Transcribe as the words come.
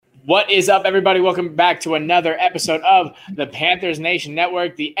What is up, everybody? Welcome back to another episode of the Panthers Nation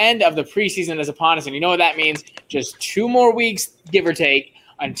Network. The end of the preseason is upon us, and you know what that means. Just 2 more weeks, give or take,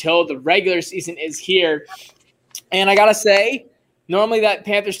 until the regular season is here. And I got to say, normally that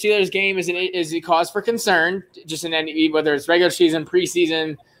Panthers-Steelers game is a cause for concern, just in any, whether it's regular season,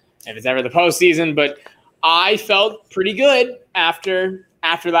 preseason, if it's ever the postseason. But I felt pretty good after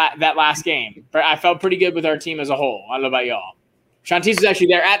that last game. I felt pretty good with our team as a whole. I don't know about y'all. Shantice was actually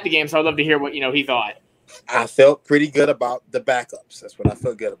there at the game, so I'd love to hear what he thought. I felt pretty good about the backups. That's what I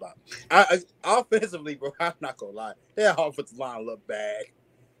felt good about. Offensively, bro, I'm not gonna lie. Their offensive line looked bad,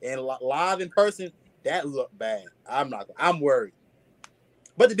 and live in person, that looked bad. I'm worried,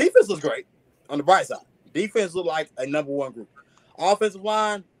 but the defense looks great. On the bright side, defense looked like a number one group. Offensive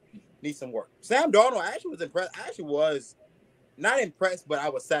line needs some work. Sam Darnold actually was impressed. I actually was not impressed, but I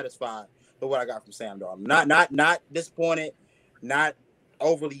was satisfied with what I got from Sam Darnold. Not disappointed. Not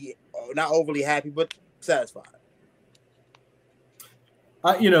overly happy, but satisfied.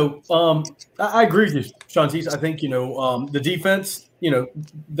 I agree with you, Shantice. I think, the defense,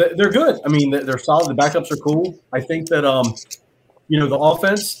 they're good. I mean, they're solid. The backups are cool. I think that, the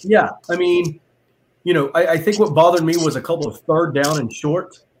offense, yeah. I mean, I think what bothered me was a couple of third down and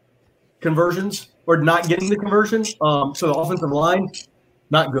short conversions or not getting the conversion. So the offensive line,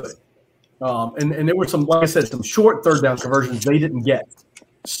 not good. And there were some, like I said, some short third down conversions they didn't get.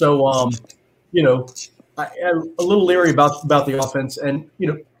 So, I'm a little leery about the offense. And,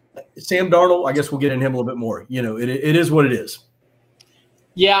 Sam Darnold, I guess we'll get in him a little bit more. It is what it is.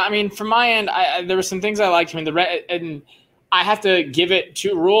 Yeah, I mean, from my end, there were some things I liked. I mean, and I have to give it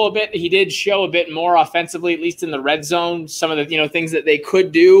to Rule a bit. He did show a bit more offensively, at least in the red zone, some of the, things that they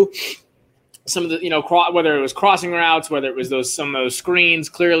could do. Some of the, whether it was crossing routes, whether it was some of those screens,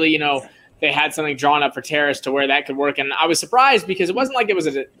 clearly, they had something drawn up for Terrace to where that could work. And I was surprised because it wasn't like it was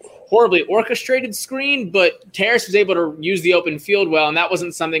a horribly orchestrated screen, but Terrace was able to use the open field well. And that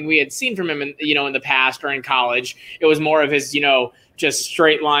wasn't something we had seen from him in the past or in college. It was more of his, just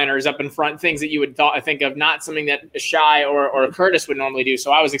straight liners up in front, things that you would think of, not something that Shai or Curtis would normally do.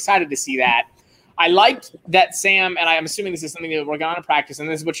 So I was excited to see that. I liked that Sam, and I'm assuming this is something that we're going to practice, and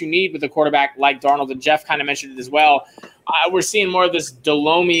this is what you need with a quarterback like Darnold, and Jeff kind of mentioned it as well. We're seeing more of this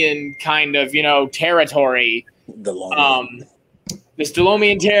Delomian kind of, territory. This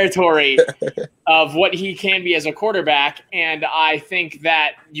Delomian territory of what he can be as a quarterback, and I think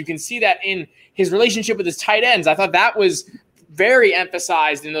that you can see that in his relationship with his tight ends. I thought that was very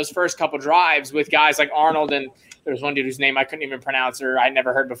emphasized in those first couple drives with guys like Arnold, and there was one dude whose name I couldn't even pronounce or I'd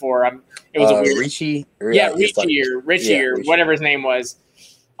never heard before. It was a weird Richie. Yeah, Richie or whatever his name was.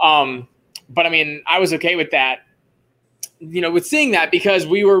 But I mean, I was okay with that, with seeing that because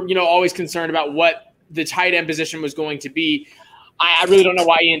we were, always concerned about what the tight end position was going to be. I really don't know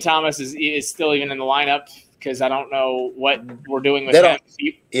why Ian Thomas is still even in the lineup because I don't know what we're doing with him.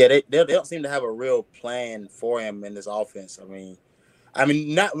 They don't seem to have a real plan for him in this offense. I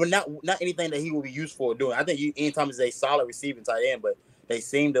mean, not anything that he will be useful at doing. I think Ian Thomas is a solid receiving tight end, but they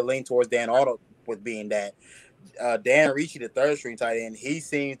seem to lean towards Dan Arnold with being that. Dan Ricci, the third string tight end, he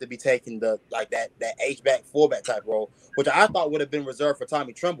seems to be taking that H-back, fullback type role, which I thought would have been reserved for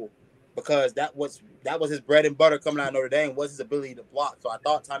Tommy Tremble because that was his bread and butter coming out of Notre Dame was his ability to block. So I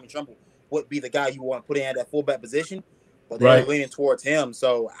thought Tommy Tremble would be the guy you want to put in at that fullback position, but they're leaning towards him.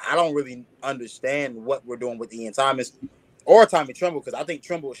 So I don't really understand what we're doing with Ian Thomas or Tommy Tremble because I think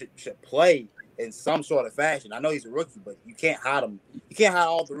Tremble should play in some sort of fashion. I know he's a rookie, but you can't hide him. You can't hide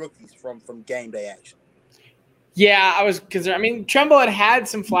all the rookies from game day action. Yeah, I was concerned. I mean, Tremble had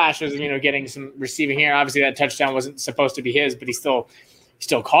some flashes, getting some receiving here. Obviously, that touchdown wasn't supposed to be his, but he still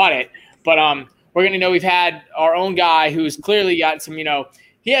caught it. But we're going to know we've had our own guy who's clearly got some,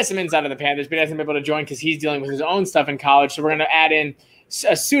 he has some insight on the Panthers, but he hasn't been able to join because he's dealing with his own stuff in college. So we're going to add in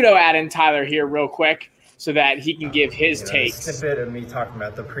a pseudo add in Tyler here real quick so that he can give his takes. A bit of me talking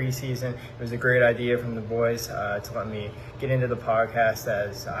about the preseason. It was a great idea from the boys to let me get into the podcast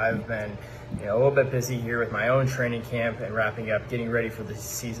as I've been a little bit busy here with my own training camp and wrapping up, getting ready for the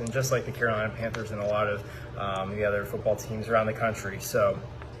season, just like the Carolina Panthers and a lot of the other football teams around the country. So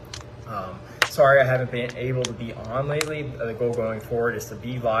sorry I haven't been able to be on lately. The goal going forward is to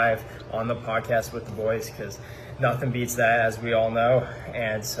be live on the podcast with the boys because nothing beats that, as we all know.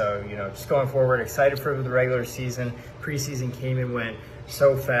 And so, just going forward, excited for the regular season. Preseason came and went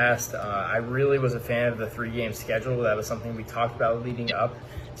so fast. I really was a fan of the 3-game schedule. That was something we talked about leading up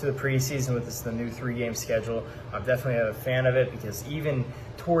to the preseason with the new 3-game schedule. I'm definitely a fan of it because even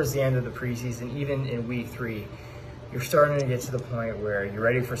towards the end of the preseason, even in week 3, you're starting to get to the point where you're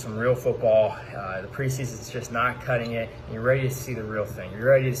ready for some real football. The preseason is just not cutting it, and you're ready to see the real thing. You're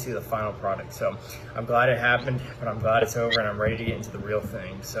ready to see the final product. So I'm glad it happened, but I'm glad it's over, and I'm ready to get into the real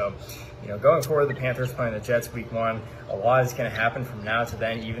thing. So, going forward, the Panthers playing the Jets week 1. A lot is going to happen from now to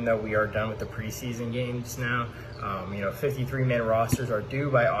then, even though we are done with the preseason games now. 53-man rosters are due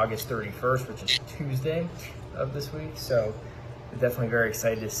by August 31st, which is Tuesday of this week. So definitely very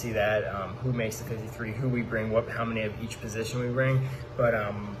excited to see that, who makes the 53, who we bring, how many of each position we bring. But,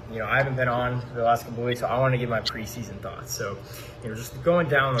 I haven't been on for the last couple of weeks, so I want to give my preseason thoughts. So, just going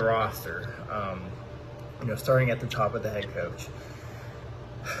down the roster, starting at the top with the head coach.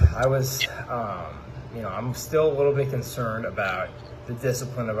 I was, I'm still a little bit concerned about the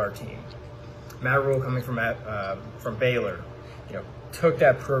discipline of our team. Matt Rule, coming from Baylor, took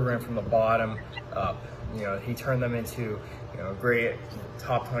that program from the bottom up. He turned them into, a great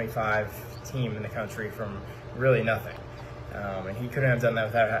top 25 team in the country from really nothing. And he couldn't have done that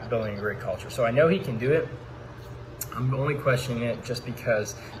without building a great culture. So I know he can do it. I'm only questioning it just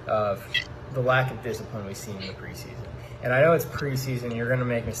because of the lack of discipline we've seen in the preseason. And I know it's preseason, you're going to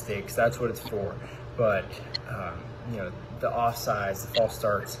make mistakes. That's what it's for. But, the offsides, the false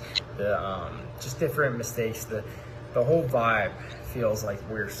starts, the just different mistakes, the whole vibe feels like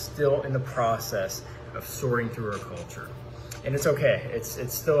we're still in the process of sorting through our culture. And it's okay.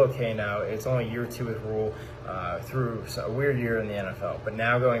 It's still okay now. It's only year 2 with Rule through a weird year in the NFL. But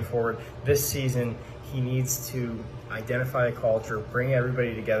now going forward, this season, he needs to identify a culture, bring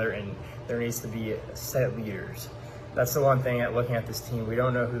everybody together, and there needs to be set leaders. That's the one thing looking at this team. We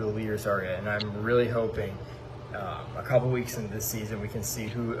don't know who the leaders are yet, and I'm really hoping a couple weeks into this season we can see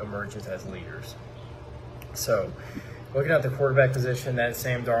who emerges as leaders. So looking at the quarterback position, that's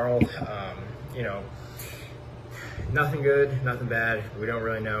Sam Darnold. Nothing good, nothing bad. We don't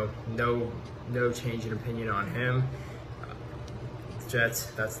really know. No change in opinion on him. Jets,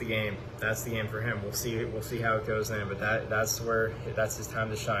 that's the game. That's the game for him. We'll see how it goes then, but that's his time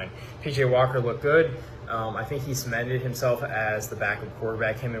to shine. PJ Walker looked good. I think he cemented himself as the backup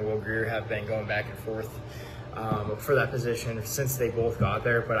quarterback. Him and Will Grier have been going back and forth for that position since they both got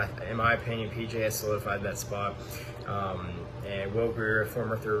there, but in my opinion, PJ has solidified that spot. And Will Grier, a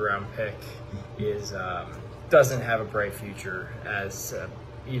former 3rd-round pick, doesn't have a bright future as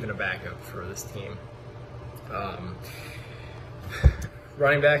even a backup for this team.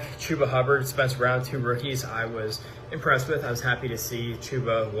 Running back, Chuba Hubbard, Spencer Brown, 2 rookies I was impressed with. I was happy to see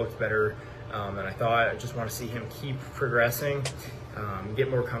Chuba looked better than I thought. I just want to see him keep progressing, get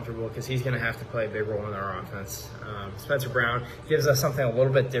more comfortable, because he's going to have to play a big role in our offense. Spencer Brown gives us something a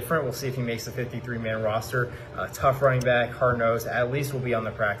little bit different. We'll see if he makes the 53-man roster. Tough running back, hard-nosed, at least will be on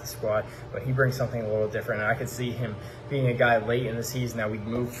the practice squad, but he brings something a little different. And I could see him being a guy late in the season that we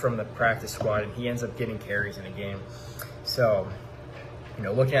moved from the practice squad, and he ends up getting carries in a game. So,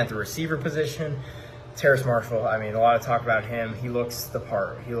 looking at the receiver position, Terrace Marshall, a lot of talk about him. He looks the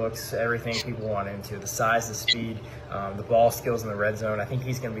part. He looks everything people want him to. The size, the speed, the ball skills in the red zone. I think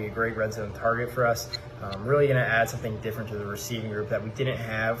he's going to be a great red zone target for us. Really going to add something different to the receiving group that we didn't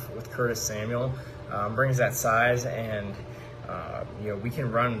have with Curtis Samuel. Brings that size, and we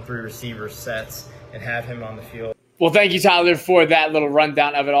can run 3 receiver sets and have him on the field. Well, thank you, Tyler, for that little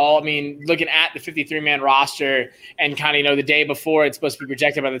rundown of it all. Looking at the 53-man roster and kind of, the day before it's supposed to be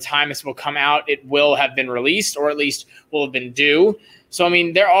projected, by the time this will come out, it will have been released, or at least will have been due. So,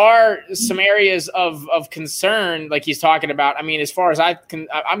 there are some areas of concern, like he's talking about. As far as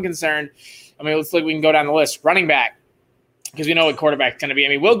I'm concerned, let's look. We can go down the list. Running back, because we know what quarterback's going to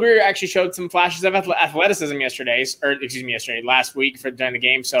be. Will Grier actually showed some flashes of athleticism last week during the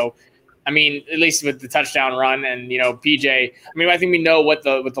game. So, at least with the touchdown run and, PJ, I think we know what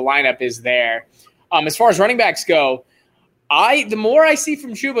the lineup is there. As far as running backs go, the more I see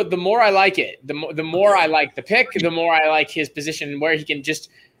from Chuba, the more I like it. The more I like the pick, the more I like his position where he can just,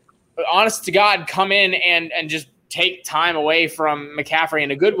 honest to God, come in and just take time away from McCaffrey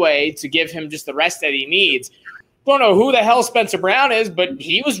in a good way to give him just the rest that he needs. Don't know who the hell Spencer Brown is, but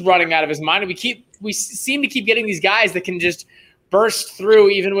he was running out of his mind. We seem to keep getting these guys that can just burst through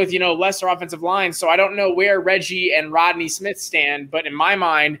even with, lesser offensive lines. So I don't know where Reggie and Rodney Smith stand, but in my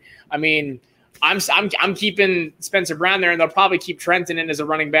mind, I'm keeping Spencer Brown there, and they'll probably keep Trenton in as a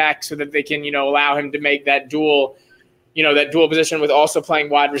running back so that they can, allow him to make that dual position with also playing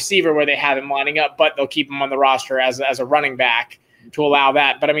wide receiver where they have him lining up, but they'll keep him on the roster as a running back to allow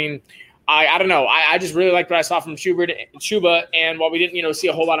that. But I don't know. I just really liked what I saw from Chuba, and while we didn't, see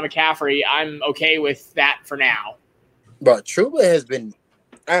a whole lot of McCaffrey, I'm okay with that for now. But Chuba has been,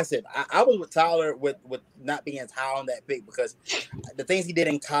 like I said, I was with Tyler with not being as high on that pick, because the things he did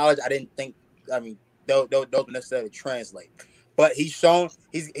in college, I didn't think, those necessarily translate. But he's shown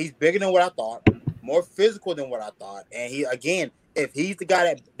he's bigger than what I thought, more physical than what I thought, and he again, if he's the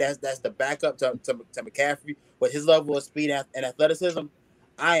guy that's the backup to McCaffrey with his level of speed and athleticism,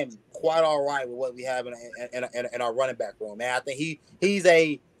 I am quite all right with what we have in our running back room. Man, I think he's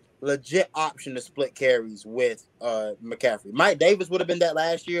a legit option to split carries with McCaffrey. Mike Davis would have been that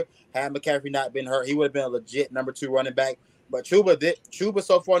last year had McCaffrey not been hurt. He would have been a legit number 2 running back. But Chuba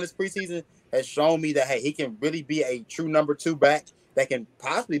so far in this preseason has shown me that, hey, he can really be a true number 2 back that can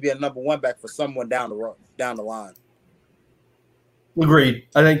possibly be a number 1 back for someone down the line. Agreed.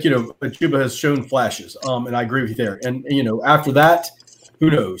 I think, Chuba has shown flashes, and I agree with you there. And, after that, who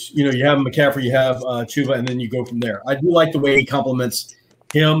knows? You have McCaffrey, you have Chuba, and then you go from there. I do like the way he complements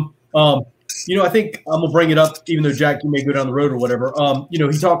him. I think I'm going to bring it up, even though Jack, you may go down the road or whatever. He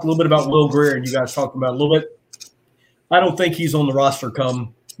talked a little bit about Will Grier, and you guys talked about it a little bit. I don't think he's on the roster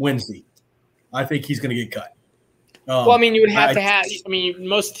come Wednesday. I think he's going to get cut. Well, I mean, you would have to have – I mean,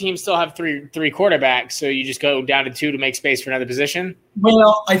 most teams still have three quarterbacks, so you just go down to 2 to make space for another position?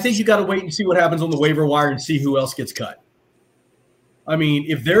 Well, I think you got to wait and see what happens on the waiver wire and see who else gets cut. I mean,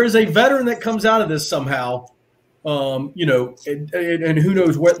 if there is a veteran that comes out of this somehow, and who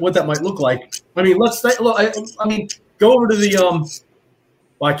knows what that might look like. I mean, go over to the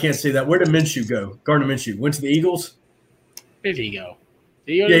I can't say that. Where did Minshew go? Gardner Minshew went to the Eagles. Where did he go?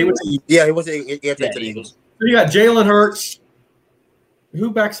 He went to the Eagles. So you got Jalen Hurts. Who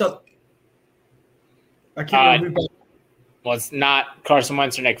backs up? I can't remember. Well, it's not Carson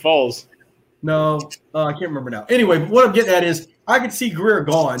Wentz or Nick Foles. No, I can't remember now. Anyway, what I'm getting at is I could see Grier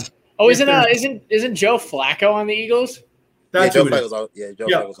gone. Oh, isn't Joe Flacco on the Eagles? That's Joe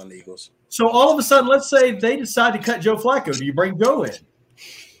Flacco's on the Eagles. So all of a sudden, let's say they decide to cut Joe Flacco. Do you bring Joe in?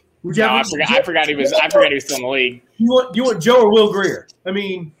 I forgot he was still in the league. You want Joe or Will Grier? I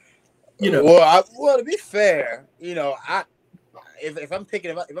mean, Well, to be fair, if I'm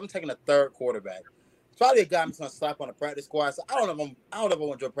taking a third quarterback, it's probably a guy I'm just gonna slap on the practice squad. So I don't know if I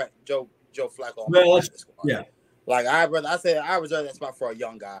want Joe Flacco on the practice squad. Yeah. Like I reserve that spot for a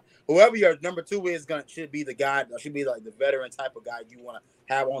young guy. Whoever your number 2 is should be the guy. Should be like the veteran type of guy you want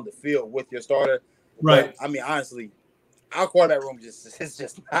to have on the field with your starter. Right. But, I mean, honestly, our quarterback room is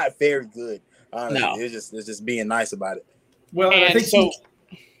just not very good. Honestly. No. It's just being nice about it. Well, I think so.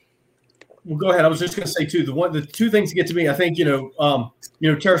 Well, go ahead. I was just going to say too. The 2 things to get to me. I think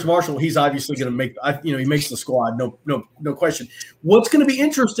Terrace Marshall. He's obviously going to make. He makes the squad. No question. What's going to be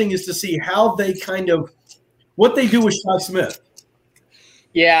interesting is to see how they what they do with Shi Smith.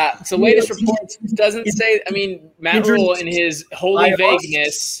 Yeah. So latest reports doesn't say. I mean, Matt Rule in his holy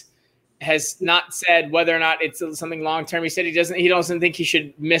vagueness has not said whether or not it's something long term. He said he doesn't think he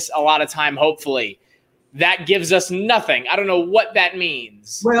should miss a lot of time. Hopefully. That gives us nothing. I don't know what that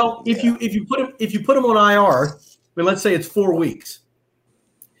means. Well, if you put him on IR, let's say it's 4 weeks,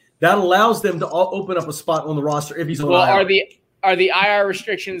 that allows them to open up a spot on the roster if he's on IR. Are the IR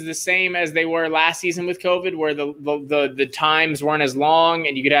restrictions the same as they were last season with COVID, where the times weren't as long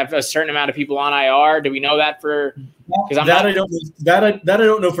and you could have a certain amount of people on IR? Do we know that for? I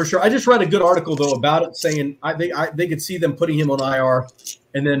don't know for sure. I just read a good article though about it, saying they could see them putting him on IR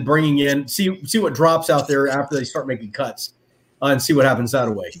and then bringing in see what drops out there after they start making cuts, and see what happens that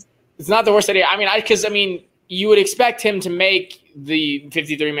way. It's not the worst idea. I mean, you would expect him to make the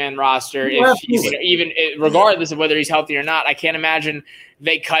 53-man roster, even regardless of whether he's healthy or not. I can't imagine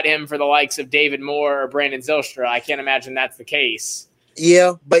they cut him for the likes of David Moore or Brandon Zylstra. I can't imagine that's the case.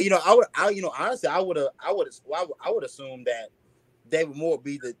 Yeah, but honestly, I would assume that David Moore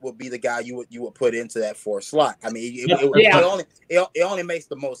would be the guy you would put into that 4th slot. I mean, it only makes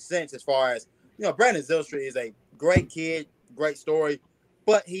the most sense as far as Brandon Zylstra is a great kid, great story,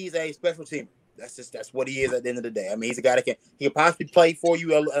 but he's a special teamer. That's what he is at the end of the day. I mean, he's a guy that he can possibly play for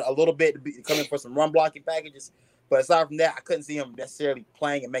you a little bit, coming for some run blocking packages. But aside from that, I couldn't see him necessarily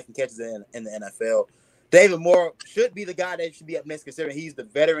playing and making catches in the NFL. David Moore should be the guy that should be up next, considering he's the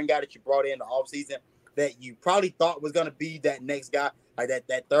veteran guy that you brought in the offseason that you probably thought was going to be that next guy, like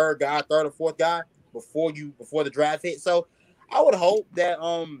that third or fourth guy before the draft hit. So I would hope that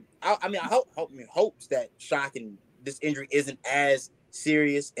hopes that this injury isn't as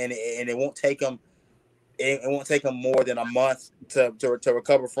serious and it won't take him more than a month to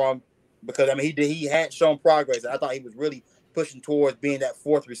recover from, because I mean he had shown progress. I thought he was really pushing towards being that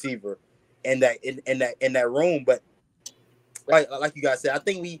 4th receiver in that room. But like you guys said, I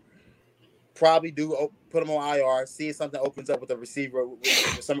think we probably do put him on IR, see if something opens up with a receiver, with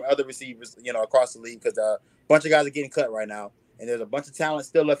some other receivers, across the league, because a bunch of guys are getting cut right now, and there's a bunch of talent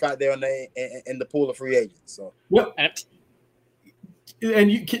still left out there in the pool of free agents. So well,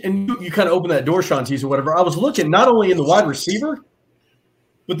 and you kind of open that door, Shantice, or whatever. I was looking not only in the wide receiver,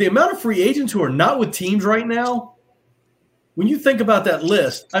 but the amount of free agents who are not with teams right now. When you think about that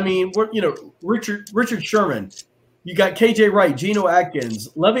list, I mean, Richard Sherman, you got KJ Wright, Geno Atkins,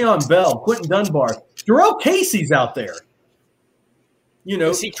 Le'Veon Bell, Quentin Dunbar, Jarrell Casey's out there.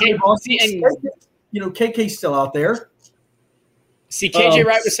 KK's still out there. See, KJ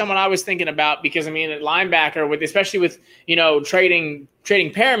Wright was someone I was thinking about because, I mean, at linebacker, especially with trading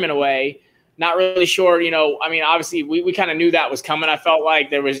Perriman away, not really sure. I mean, obviously we kind of knew that was coming. I felt like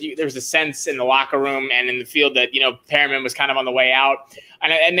there was a sense in the locker room and in the field that Perriman was kind of on the way out,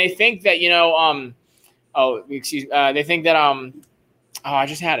 and they think that they think that I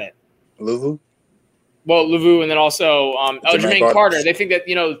just had it. Luvu. Well, Luvu, and then also Jermaine Carter. They think that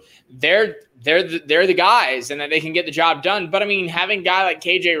they're the guys and that they can get the job done. But I mean, having a guy like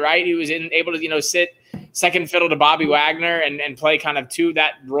KJ Wright who was able to sit second fiddle to Bobby Wagner and play kind of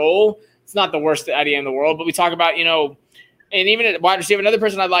that role, it's not the worst idea in the world. But we talk about and even at wide receiver, another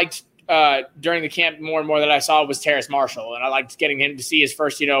person I liked during the camp more and more that I saw was Terrace Marshall, and I liked getting him to see his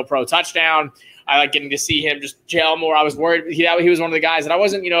first pro touchdown. I like getting to see him just gel more. I was worried he was one of the guys that I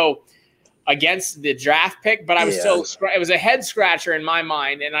wasn't against the draft pick, but I was still it was a head scratcher in my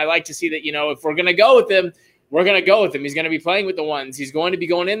mind, and I like to see that if we're going to go with him, we're going to go with him. He's going to be playing with the ones. He's going to be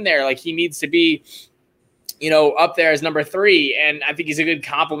going in there like he needs to be, up there as number 3, and I think he's a good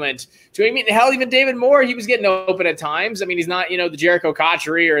compliment to. I mean, hell, even David Moore, he was getting open at times. I mean, he's not the Jericho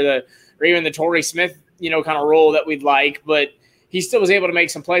Cotchery or even the Torrey Smith kind of role that we'd like, but he still was able to make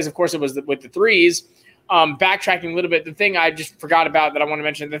some plays. Of course, it was with the threes. Backtracking a little bit, the thing I just forgot about that I want to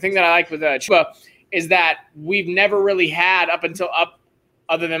mention, the thing that I like with Chuba is that we've never really had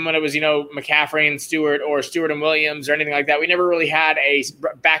other than when it was, McCaffrey and Stewart or Stewart and Williams or anything like that. We never really had a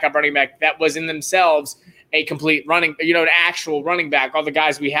backup running back that was in themselves a complete running, an actual running back. All the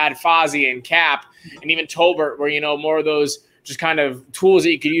guys we had, Fozzie and Cap and even Tolbert were, more of those just kind of tools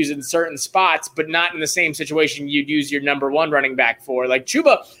that you could use in certain spots, but not in the same situation you'd use your number 1 running back for. Like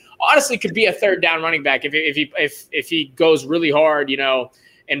Chuba honestly could be a third down running back if he goes really hard,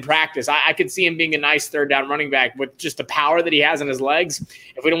 in practice. I could see him being a nice third down running back with just the power that he has in his legs.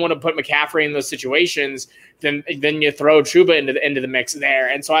 If we don't want to put McCaffrey in those situations, then you throw Chuba into the mix there.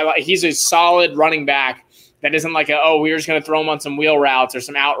 And so he's a solid running back that isn't like we're just going to throw him on some wheel routes or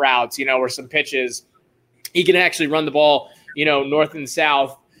some out routes, or some pitches. He can actually run the ball, north and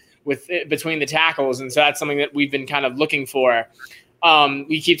south between the tackles. And so that's something that we've been kind of looking for.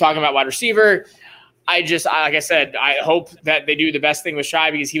 We keep talking about wide receiver. Like I said, I hope that they do the best thing with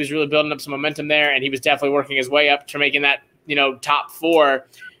Shai because he was really building up some momentum there, and he was definitely working his way up to making that, top 4.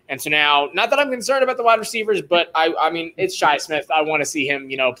 And so now, not that I'm concerned about the wide receivers, but I mean, it's Shi Smith. I want to see him,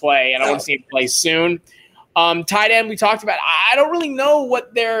 play, and I want to see him play soon. Tight end, we talked about. I don't really know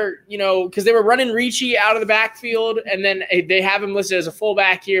what they're, because they were running Ricci out of the backfield, and then they have him listed as a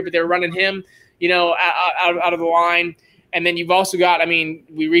fullback here, but they're running him, out of the line. And then you've also got, we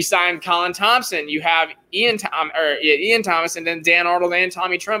re-signed Colin Thompson. You have Ian Thomas, and then Dan Arnold and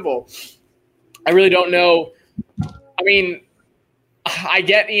Tommy Tremble. I really don't know. I mean, I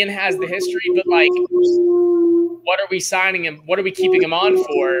get Ian has the history, but what are we signing him? What are we keeping him on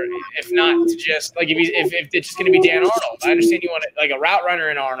for? If not to just if it's just going to be Dan Arnold. I understand you want a route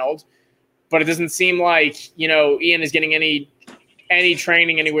runner in Arnold, but it doesn't seem like Ian is getting any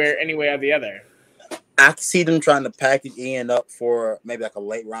training any way or the other. I can see them trying to package Ian up for maybe a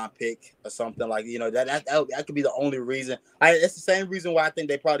late round pick or something that could be the only reason. It's the same reason why I think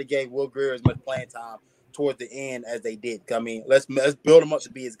they probably gave Will Grier as much playing time towards the end as they did. I mean, let's build him up to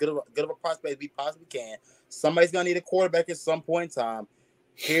be as good of a prospect as we possibly can. Somebody's gonna need a quarterback at some point in time.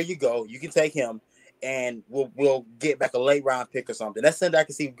 Here you go. You can take him, and we'll get back a late round pick or something. That's something I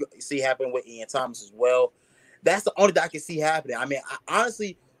can see happening with Ian Thomas as well. That's the only thing I can see happening. I mean,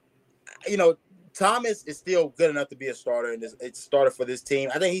 honestly, Thomas is still good enough to be a starter and it's starter for this team.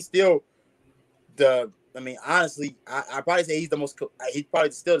 I think he's still honestly, I probably say he's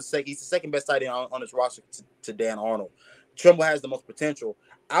probably still he's the second best tight end on this roster to Dan Arnold. Tremble has the most potential.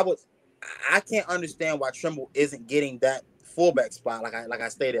 I can't understand why Tremble isn't getting that fullback spot like I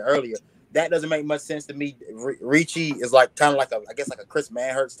stated earlier. That doesn't make much sense to me. Ricci is kind of like a Chris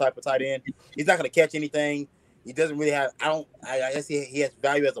Manhurts type of tight end. He's not going to catch anything. He doesn't really have. I guess he has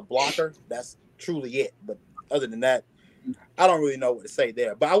value as a blocker. That's truly it. But other than that, I don't really know what to say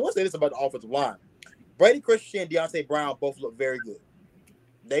there. But I will say this about the offensive line. Brady Christian and Deontay Brown both look very good.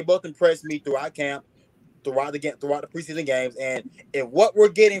 They both impressed me throughout camp, throughout the preseason games. And if what we're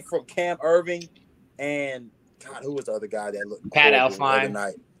getting from Cam Irving and God, who was the other guy that looked Pat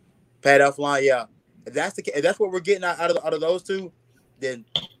Elflein? Pat Elflein, yeah. If that's what we're getting out of those two, then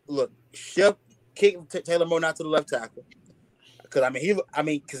look, shift, kick Taylor Moton out to the left tackle. Because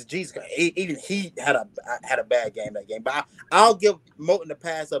because Jesus, even he had a bad game that game. But I'll give Moton the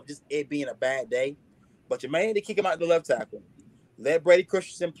pass of just it being a bad day. But you may need to kick him out to the left tackle. Let Brady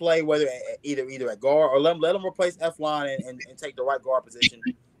Christensen play, whether either at guard or let him replace Eflon and take the right guard position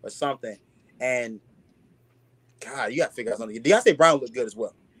or something. And God, you got to figure out something. Deontay Brown looked good as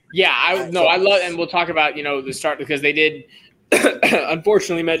well. Yeah, I love, and we'll talk about the start because they did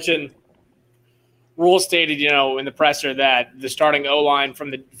unfortunately mention. Rule stated, in the presser that the starting O-line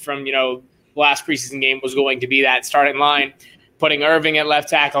from last preseason game was going to be that starting line, putting Irving at left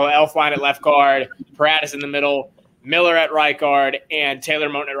tackle, Elflein at left guard, Paratus in the middle, Miller at right guard, and Taylor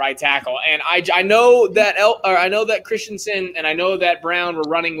Moton at right tackle. And I know that Christensen and I know that Brown were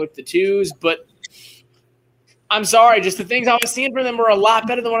running with the twos, but I'm sorry, just the things I was seeing from them were a lot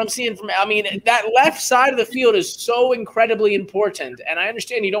better than what I'm seeing from. I mean, that left side of the field is so incredibly important, and I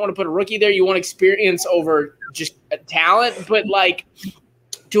understand you don't want to put a rookie there. You want experience over just talent, but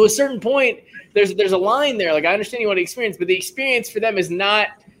to a certain point, there's a line there. I understand you want experience, but the experience for them is not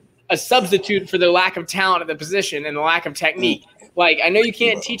a substitute for the lack of talent at the position and the lack of technique. I know you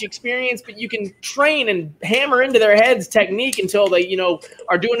can't teach experience, but you can train and hammer into their heads technique until they,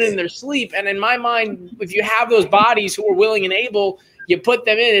 are doing it in their sleep. And in my mind, if you have those bodies who are willing and able, you put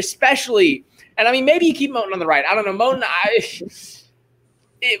them in, especially. And I mean, maybe you keep Moton on the right. I don't know. Moton,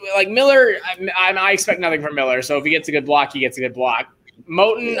 Miller, I expect nothing from Miller. So if he gets a good block, he gets a good block.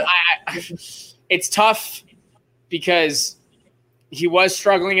 Moton, it's tough because he was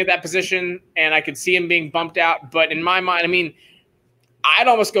struggling at that position, and I could see him being bumped out. But in my mind, I mean, I'd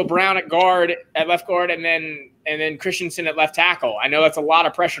almost go Brown at left guard, and then Christensen at left tackle. I know that's a lot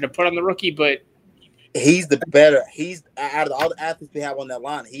of pressure to put on the rookie, but he's the better. He's out of all the athletes we have on that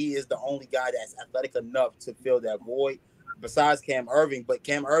line, he is the only guy that's athletic enough to fill that void. Besides Cam Irving, but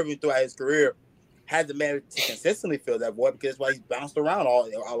Cam Irving throughout his career hasn't managed to consistently fill that void because that's why he's bounced around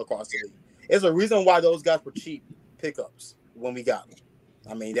all across the league. There's a reason why those guys were cheap pickups when we got them.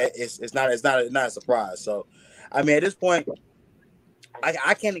 I mean, that it's not a surprise. So, I mean, at this point,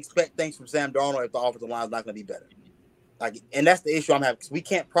 I can't expect things from Sam Darnold if the offensive line is not going to be better. And that's the issue I'm having because we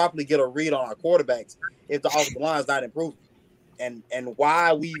can't properly get a read on our quarterbacks if the offensive line is not improving. And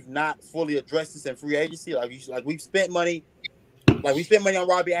why we've not fully addressed this in free agency, we've spent money, on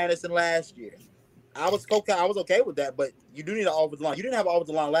Robbie Anderson last year. I was okay with that, but you do need an offensive line. You didn't have an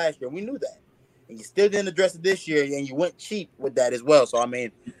offensive line last year. We knew that, and you still didn't address it this year, and you went cheap with that as well. So I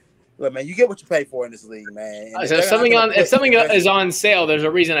mean. Look, man, you get what you pay for in this league, man. So if something is on sale, there's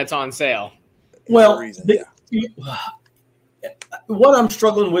a reason it's on sale. Well, what I'm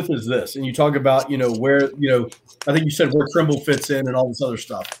struggling with is this, and you talk about, where, I think you said where Trimble fits in and all this other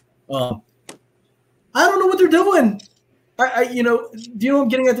stuff. I don't know what they're doing. Do you know what I'm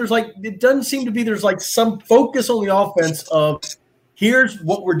getting at? It doesn't seem to be, there's some focus on the offense of here's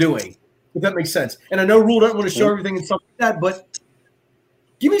what we're doing, if that makes sense. And I know Rule doesn't want to show everything and stuff like that, but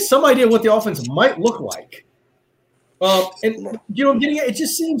give me some idea what the offense might look like. And I'm getting at? It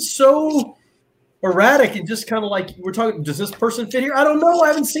just seems so erratic and just kind of we're talking, does this person fit here? I don't know. I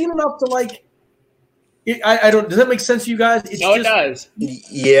haven't seen enough to I don't. Does that make sense to you guys? It does.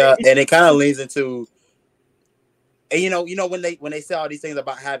 Yeah, and it kind of leads into, and when they say all these things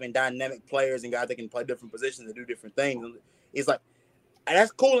about having dynamic players and guys that can play different positions and do different things, it's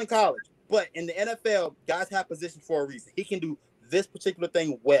that's cool in college, but in the NFL, guys have positions for a reason. He can do this particular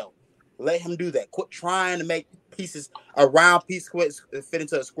thing well. Let him do that. Quit trying to make fit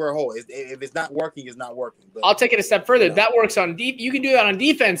into a square hole. If it's not working, it's not working. But, I'll take it a step further. That works on deep. You can do that on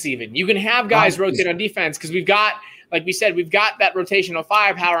defense even. You can have guys rotate on defense because we've got, like we said, we've got that rotational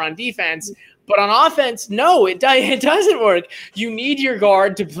firepower on defense. But on offense, no, it doesn't work. You need your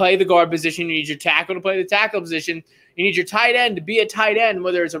guard to play the guard position. You need your tackle to play the tackle position. You need your tight end to be a tight end,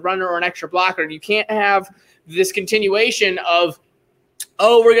 whether it's a runner or an extra blocker. And you can't have this continuation of,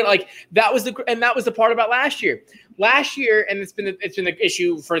 we're gonna that was the part about last year. Last year, and it's been the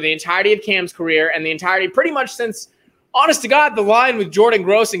issue for the entirety of Cam's career and the entirety pretty much since, honest to God, the line with Jordan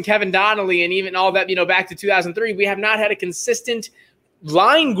Gross and Kevin Donnelly and even all that, back to 2003, we have not had a consistent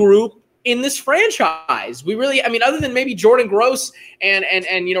line group in this franchise. We really, other than maybe Jordan Gross and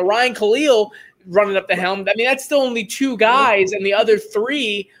Ryan Khalil running up the helm, that's still only two guys, and the other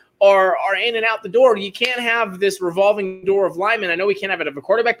three are in and out the door. You can't have this revolving door of linemen. I know we can't have it of a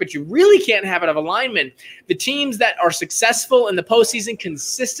quarterback, but you really can't have it of a lineman. The teams that are successful in the postseason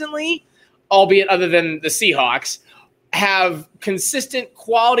consistently, albeit other than the Seahawks, have consistent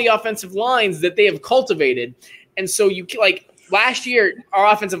quality offensive lines that they have cultivated. And so last year,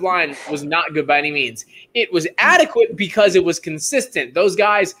 our offensive line was not good by any means. It was adequate because it was consistent. Those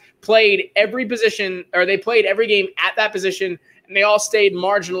guys played every position, or they played every game at that position, and they all stayed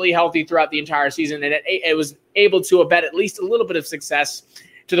marginally healthy throughout the entire season. And it was able to abet at least a little bit of success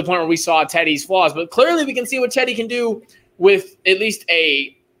to the point where we saw Teddy's flaws. But clearly we can see what Teddy can do with at least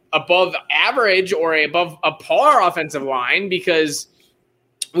a above average or above a par offensive line, because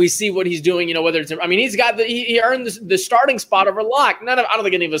we see what he's doing, whether it's, he earned the starting spot over Locke. I don't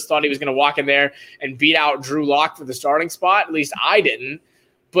think any of us thought he was going to walk in there and beat out Drew Lock for the starting spot. At least I didn't.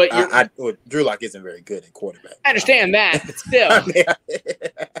 But Drew Lock isn't very good at quarterback. I understand that, but still.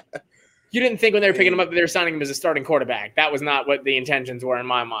 You didn't think when they were picking him up that they were signing him as a starting quarterback. That was not what the intentions were in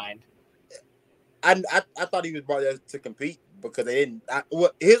my mind. I thought he was brought there to compete because they didn't.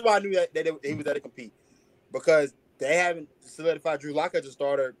 Here's why I knew that he was there to compete, because they haven't solidified Drew Lock as a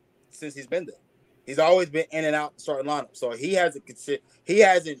starter since he's been there. He's always been in and out starting lineup, so he hasn't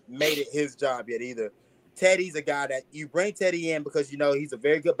made it his job yet either. Teddy's a guy that you bring Teddy in because he's a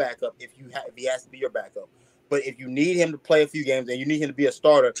very good backup if he has to be your backup. But if you need him to play a few games and you need him to be a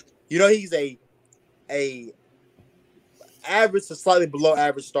starter, he's a average to slightly below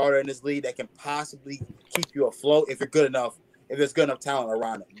average starter in this league that can possibly keep you afloat if there's good enough talent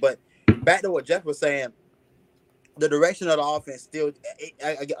around him. But back to what Jeff was saying, the direction of the offense still,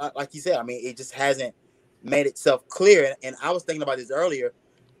 like you said, it just hasn't made itself clear. And I was thinking about this earlier.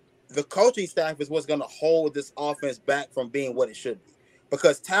 The coaching staff is what's going to hold this offense back from being what it should be,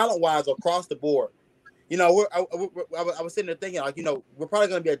 because talent-wise across the board, I was sitting there thinking, we're probably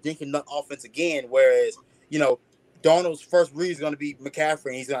going to be a dink and nut offense again, whereas Darnold's first read is going to be McCaffrey,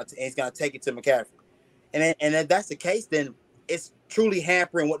 and he's going to take it to McCaffrey, and if that's the case, then it's truly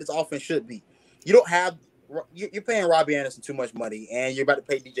hampering what this offense should be. You're paying Robbie Anderson too much money, and you're about to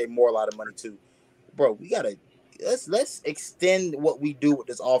pay DJ Moore a lot of money too, bro. We gotta let's extend what we do with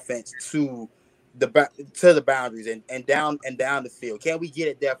this offense to the boundaries and down the field. Can we get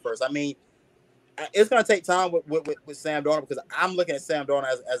it there first? It's going to take time with Sam Darnold, because I'm looking at Sam Darnold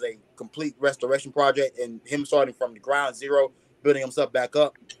as a complete restoration project, and him starting from the ground zero, building himself back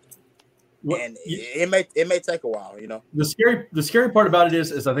up. And it may take a while, The scary part about it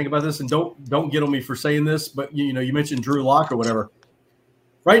is I think about this, and don't get on me for saying this, but you mentioned Drew Lock or whatever.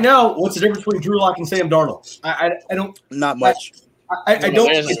 Right now, what's the difference between Drew Lock and Sam Darnold? I don't. Not much. I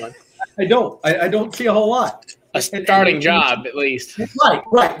don't see a whole lot. A starting job, at least.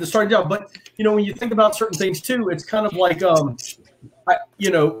 Right, the starting job. But when you think about certain things too, it's kind of like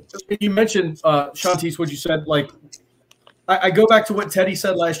you mentioned Shantice, what you said. Like, I go back to what Teddy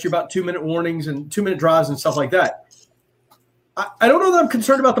said last year about 2-minute warnings and 2-minute drives and stuff like that. I don't know that I'm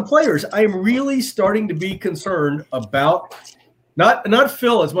concerned about the players. I am really starting to be concerned about not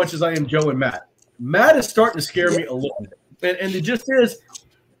Phil as much as I am Joe and Matt. Matt is starting to scare me a little bit, and it just is.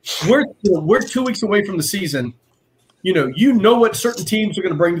 We're 2 weeks away from the season. You know what certain teams are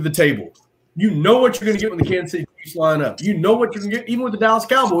going to bring to the table. You know what you're going to get when the Kansas City Chiefs line up. You know what you're going to get even with the Dallas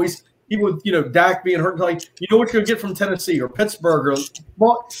Cowboys, even with Dak being hurt. Like, you know what you're going to get from Tennessee or Pittsburgh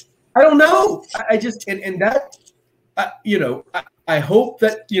I don't know. I just and that I hope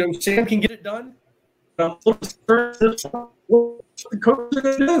that Sam can get it done. I'm a little concerned what the coaches are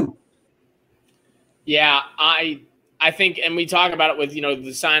going to do. Yeah, I think, and we talk about it with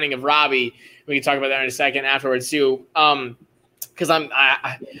the signing of Robbie. We can talk about that in a second afterwards too. Because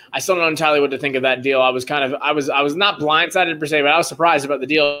I still don't know entirely what to think of that deal. I was not blindsided per se, but I was surprised about the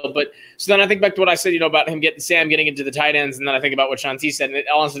deal. But so then I think back to what I said, about Sam getting into the tight ends, and then I think about what Shanti said, and it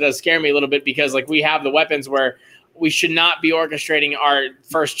also does scare me a little bit, because we have the weapons where we should not be orchestrating our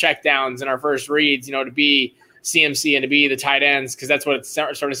first checkdowns and our first reads, to be CMC and to be the tight ends, because that's what it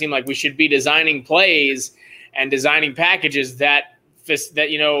sort of seemed like. We should be designing plays and designing packages that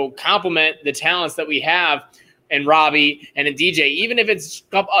complement the talents that we have in Robbie and in DJ, even if it's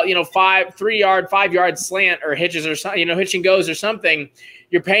 5 yard slant or hitches or something, hitch and goes or something.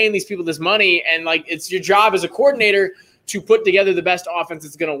 You're paying these people this money, and it's your job as a coordinator to put together the best offense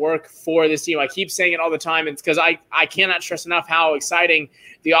that's going to work for this team. I keep saying it all the time. It's because I cannot stress enough how exciting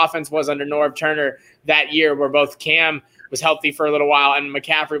the offense was under Norv Turner that year, where both Cam was healthy for a little while and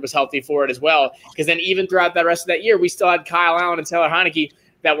McCaffrey was healthy for it as well. Because then even throughout the rest of that year, we still had Kyle Allen and Taylor Heineke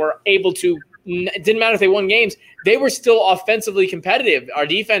that were able to – it didn't matter if they won games. They were still offensively competitive. Our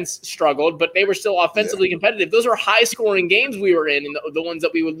defense struggled, but they were still offensively competitive. Those are high-scoring games we were in, and the ones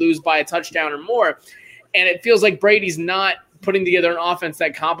that we would lose by a touchdown or more. And it feels like Brady's not putting together an offense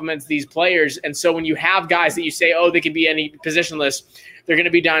that complements these players. And so when you have guys that you say, they could be any positionless, they're going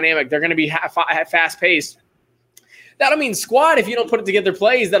to be dynamic, they're going to be fast-paced, that'll mean squat if you don't put it together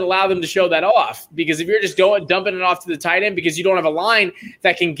plays that allow them to show that off. Because if you're just dumping it off to the tight end because you don't have a line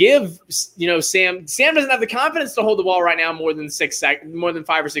that can give, Sam doesn't have the confidence to hold the ball right now more than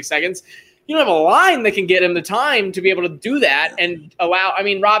 5 or 6 seconds. You don't have a line that can get him the time to be able to do that and allow. I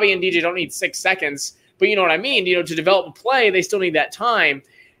mean, Robbie and DJ don't need 6 seconds, but you know what I mean. To develop a play, they still need that time,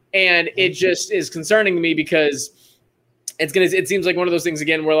 and it just is concerning to me because it seems like one of those things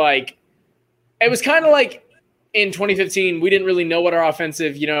again where like it was kind of like in 2015 we didn't really know what our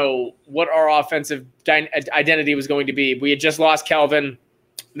offensive identity was going to be. We had just lost Kelvin.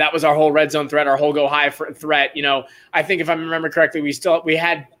 That was our whole red zone threat, our whole go high threat. I think if I remember correctly, we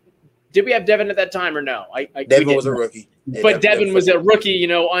had. Did we have Devin at that time or no? Devin was a rookie. But Devin was a rookie,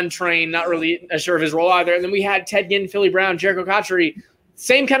 untrained, not really sure of his role either. And then we had Ted Ginn, Philly Brown, Jericho Cotchery.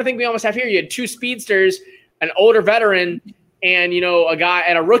 Same kind of thing we almost have here. You had 2 speedsters, an older veteran, and, a guy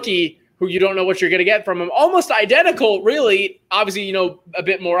and a rookie who you don't know what you're going to get from him. Almost identical, really. Obviously, a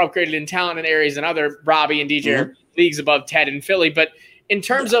bit more upgraded in talent in areas than other Robbie and DJ are leagues above Ted and Philly. But in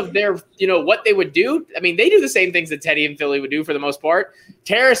terms of their, what they would do, I mean, they do the same things that Teddy and Philly would do for the most part.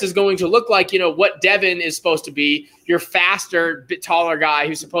 Terrace is going to look like, what Devin is supposed to be, your faster, bit taller guy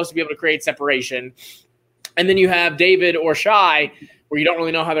who's supposed to be able to create separation. And then you have David or Shy, where you don't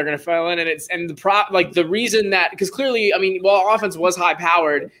really know how they're going to fill in. And the reason that, because clearly, I mean, while our offense was high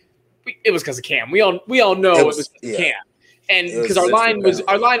powered, it was because of Cam. We all know it was Cam. And because our line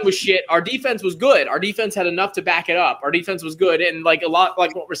was shit, our defense was good. Our defense had enough to back it up. Our defense was good, and a lot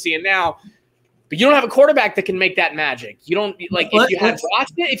like what we're seeing now. But you don't have a quarterback that can make that magic. You don't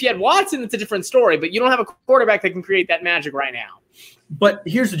if you had Watson, it's a different story. But you don't have a quarterback that can create that magic right now. But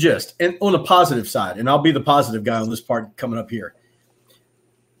here's the gist, and on the positive side, and I'll be the positive guy on this part coming up here.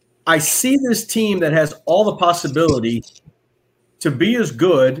 I see this team that has all the possibility to be as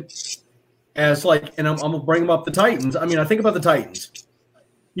good as and I'm going to bring them up the Titans. I mean, I think about the Titans.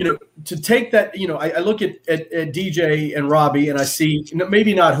 To take that, I look at DJ and Robbie, and I see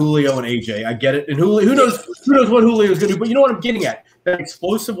maybe not Julio and AJ. I get it. And Julio, who knows what Julio is going to do? But you know what I'm getting at? That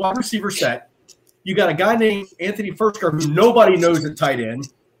explosive wide receiver set. You got a guy named Anthony Firkser who nobody knows at tight end,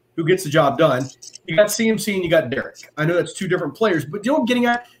 who gets the job done. You got CMC and you got Derek. I know that's 2 different players, but you know what I'm getting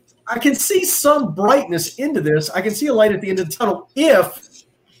at? I can see some brightness into this. I can see a light at the end of the tunnel if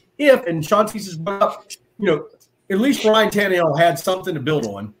and Chauncey's is brought up, at least Ryan Tannehill had something to build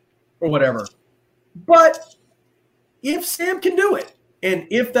on or whatever. But if Sam can do it, and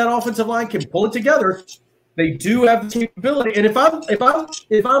if that offensive line can pull it together, they do have the capability. And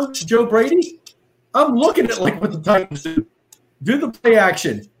if I'm Joe Brady, I'm looking at what the Titans do. Do the play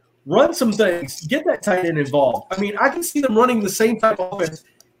action, run some things, get that tight end involved. I mean, I can see them running the same type of offense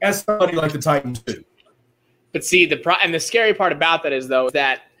as somebody like the Titans do. But see, the scary part about that is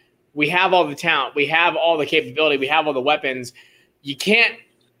that we have all the talent, we have all the capability, we have all the weapons. You can't,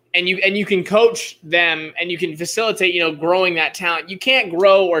 and you can coach them and you can facilitate, growing that talent. You can't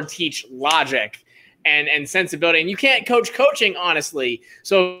grow or teach logic and sensibility, and you can't coach coaching, honestly.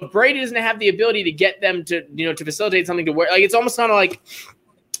 So if Brady doesn't have the ability to get them to, to facilitate something to work, it's almost kind of like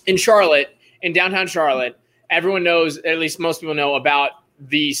in downtown Charlotte, everyone knows, at least most people know about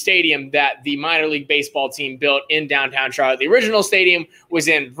the stadium that the minor league baseball team built in downtown Charlotte. The original stadium was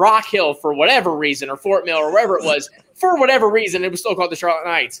in Rock Hill for whatever reason, or Fort Mill, or wherever it was. For whatever reason, it was still called the Charlotte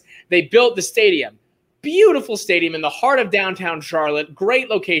Knights. They built the stadium. Beautiful stadium in the heart of downtown Charlotte. Great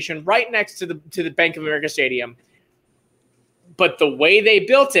location, right next to the Bank of America Stadium. But the way they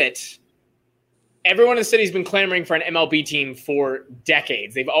built it, everyone in the city has been clamoring for an MLB team for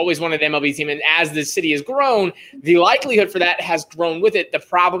decades. They've always wanted an MLB team, and as the city has grown, the likelihood for that has grown with it. The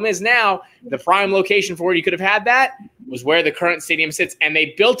problem is now the prime location for where you could have had that was where the current stadium sits, and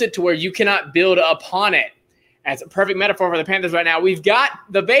they built it to where you cannot build upon it. That's a perfect metaphor for the Panthers right now. We've got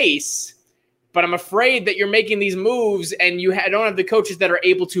the base, but I'm afraid that you're making these moves and you don't have the coaches that are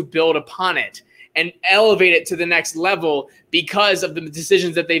able to build upon it and elevate it to the next level because of the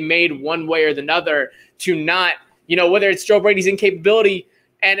decisions that they made one way or the other to not, whether it's Joe Brady's incapability.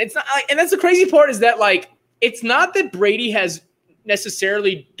 And it's not, and that's the crazy part is that it's not that Brady has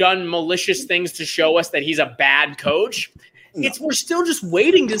necessarily done malicious things to show us that he's a bad coach. No. We're still just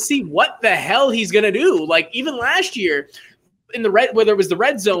waiting to see what the hell he's going to do. Even last year in whether it was the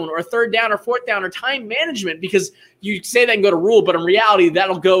red zone or 3rd down or 4th down or time management, because you say that can go to Rule, but in reality,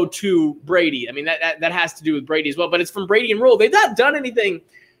 that'll go to Brady. I mean, that has to do with Brady as well, but it's from Brady and Rule. They've not done anything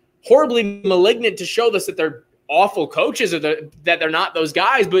horribly malignant to show us that they're awful coaches or that they're not those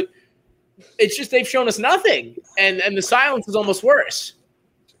guys, but it's just they've shown us nothing, and the silence is almost worse.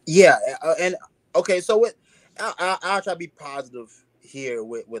 Yeah, and okay, so I'll try to be positive here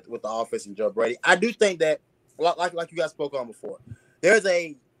with the offense and Joe Brady. I do think that like you guys spoke on before. There's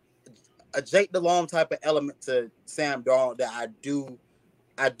a Jake Delhomme type of element to Sam Darnold that I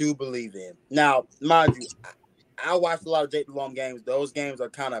do believe in. Now, mind you, I watched a lot of Jake Delhomme games. Those games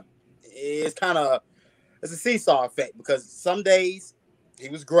are it's a seesaw effect because some days he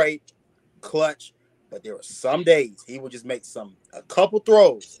was great, clutch, but there were some days he would just make a couple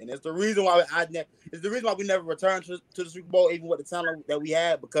throws, and it's the reason why we never returned to the Super Bowl, even with the talent that we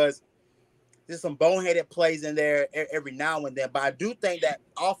had, because there's some boneheaded plays in there every now and then. But I do think that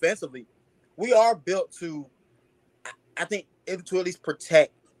offensively, we are built to, I think, to at least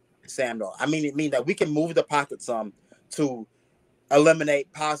protect Sam Darnold. I mean, it means that we can move the pocket some to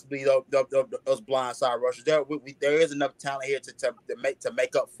eliminate possibly those blindside rushes. There is enough talent here to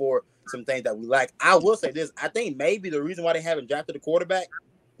make up for some things that we lack. I will say this: I think maybe the reason why they haven't drafted a quarterback,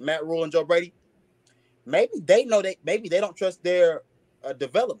 Matt Rule and Joe Brady, maybe they don't trust their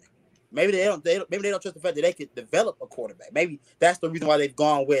development. Maybe they don't trust the fact that they could develop a quarterback. Maybe that's the reason why they've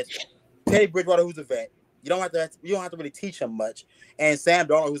gone with Teddy Bridgewater, who's a vet. You don't have to really teach him much, and Sam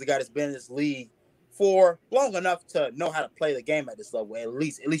Darnold, who's a guy that's been in this league for long enough to know how to play the game at this level. At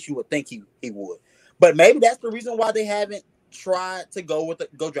least you would think he would. But maybe that's the reason why they haven't tried to go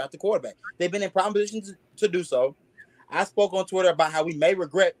draft the quarterback. They've been in prime positions to do so. I spoke on Twitter about how we may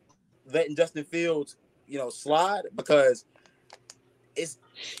regret letting Justin Fields, slide, because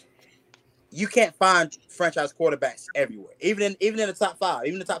you can't find franchise quarterbacks everywhere. Even in the top 5,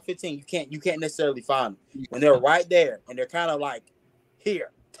 even the top 15, you can't necessarily find them. When they're right there and they're kind of like,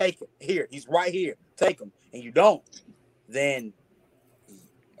 here, take him. Here, he's right here. Take him. And you don't, then,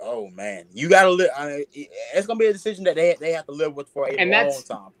 oh man, you gotta live. It's gonna be a decision that they have to live with for a long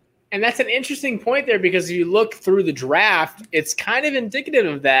time. And that's an interesting point there, because if you look through the draft, it's kind of indicative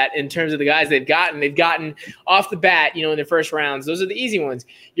of that in terms of the guys they've gotten. They've gotten off the bat, in their first rounds. Those are the easy ones.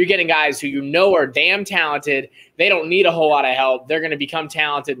 You're getting guys who are damn talented. They don't need a whole lot of help. They're going to become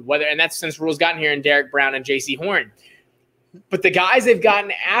talented. And that's since Rule's gotten here in Derek Brown and J.C. Horn. But the guys they've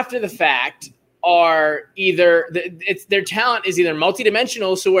gotten after the fact are their talent is either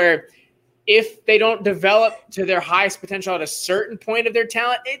multidimensional, so where if they don't develop to their highest potential at a certain point of their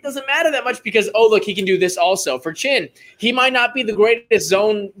talent, it doesn't matter that much because, oh, look, he can do this also. For Chin, he might not be the greatest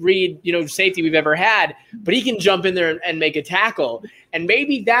zone read, safety we've ever had, but he can jump in there and make a tackle. And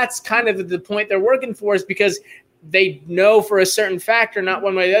maybe that's kind of the point they're working for, is because they know for a certain factor, not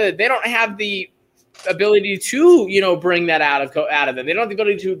one way or the other, they don't have the ability to, bring that out of them. They don't have the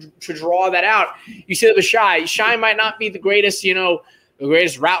ability to draw that out. You see that with Shai. Shai might not be the greatest, the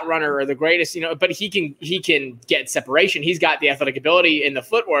greatest route runner or the greatest, but he can get separation. He's got the athletic ability and the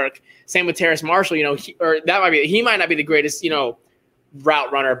footwork. Same with Terrace Marshall, he might not be the greatest,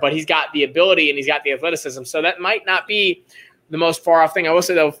 route runner, but he's got the ability and he's got the athleticism. So that might not be the most far off thing. I will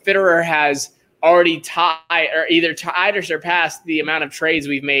say though, Fitterer has already tied or surpassed the amount of trades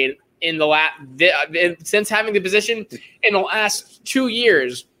we've made in since having the position in the last 2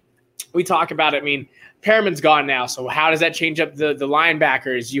 years. We talk about it. I mean, Perriman's gone now, so how does that change up the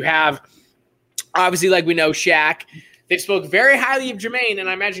linebackers? You have, obviously, like we know, Shaq. They spoke very highly of Jermaine, and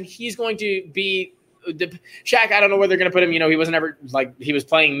I imagine he's going to be Shaq. I don't know where they're going to put him. He wasn't ever he was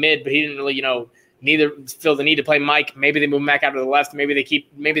playing mid, but he didn't really, neither feel the need to play Mike. Maybe they move him back out to the left. Maybe they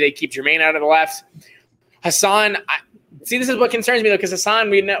keep Jermaine out of the left. Hassan, this is what concerns me though, because Hassan,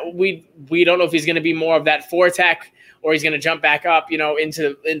 we don't know if he's going to be more of that 4-tech, or he's going to jump back up,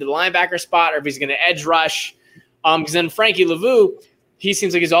 into the linebacker spot, or if he's going to edge rush. Because then Frankie Lavu, he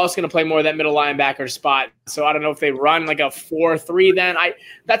seems like he's also going to play more of that middle linebacker spot. So I don't know if they run like a 4-3 then.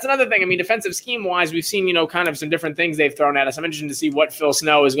 That's another thing. I mean, defensive scheme-wise, we've seen, kind of some different things they've thrown at us. I'm interested to see what Phil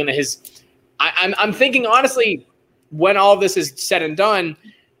Snow is going to I'm thinking, honestly, when all of this is said and done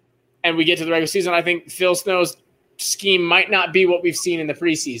and we get to the regular season, I think Phil Snow's scheme might not be what we've seen in the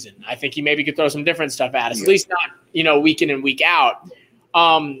preseason. I think he maybe could throw some different stuff at us, at least not, week in and week out.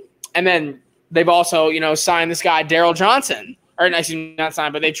 And then they've also, signed this guy, Daryl Johnson, or actually not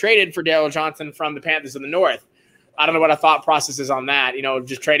signed, but they traded for Daryl Johnson from the Panthers of the North. I don't know what a thought process is on that,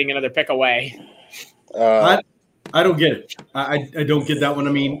 just trading another pick away. I don't get it. I don't get that one.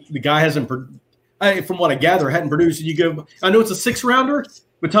 I mean, the guy hasn't, from what I gather, hadn't produced. I know it's a 6-rounder,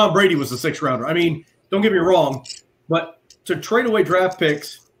 but Tom Brady was a 6-rounder. I mean, don't get me wrong, but to trade away draft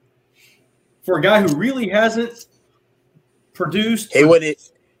picks for a guy who really hasn't produced, he wouldn't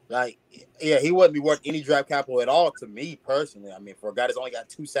be worth any draft capital at all to me personally. I mean, for a guy that's only got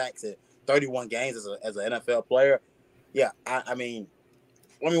 2 sacks at 31 games as an NFL player, yeah. I mean,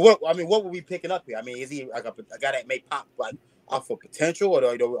 what were we picking up here? I mean, is he like a guy that may pop like off of potential, or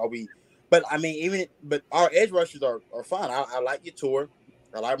are we? But I mean, but our edge rushers are fine. I like your tour.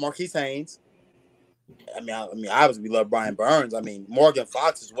 I like Marquise Haynes. Obviously we love Brian Burns. I mean, Morgan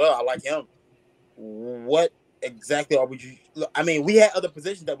Fox as well. I like him. What exactly are we? I mean, we had other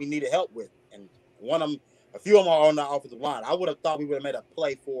positions that we needed help with, and a few of them are on the offensive line. I would have thought we would have made a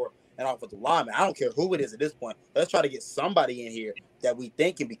play for an offensive lineman. I don't care who it is at this point. Let's try to get somebody in here that we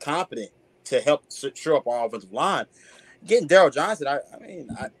think can be competent to help shore up our offensive line. Getting Daryl Johnson, I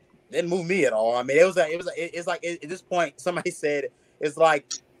didn't move me at all. I mean, it's like at this point, somebody said it's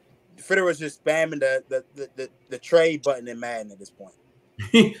like Fitterer was just spamming the trade button in Madden at this point.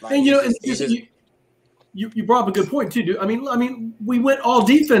 Like, and you brought up a good point too, dude. I mean, we went all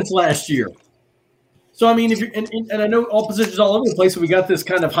defense last year. So I mean, if you and I know all positions all over the place, so we got this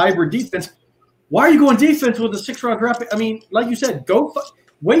kind of hybrid defense. Why are you going defense with a 6th-round draft pick? I mean, like you said,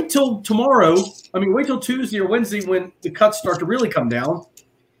 wait till tomorrow. I mean, wait till Tuesday or Wednesday when the cuts start to really come down,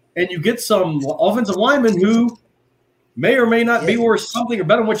 and you get some offensive linemen who may or may not be worth something or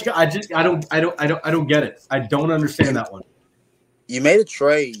better than what you got. I don't get it. I don't understand that one. You made a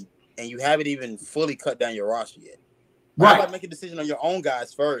trade and you haven't even fully cut down your roster yet. Right. How about make a decision on your own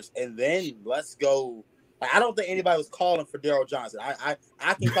guys first, and then let's go. I don't think anybody was calling for Daryl Johnson. I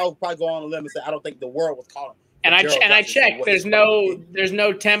can probably go on a limb and say I don't think the world was calling. And I checked. There's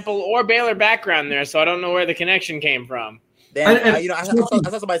no Temple or Baylor background there, so I don't know where the connection came from. I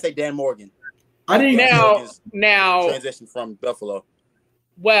saw somebody say Dan Morgan. I didn't now transition from Buffalo.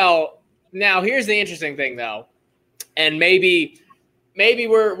 Well, now here's the interesting thing though, and maybe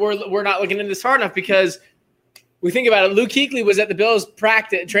we're not looking into this hard enough because we think about it. Luke Kuechly was at the Bills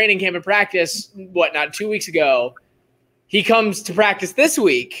training camp and practice, not 2 weeks ago. He comes to practice this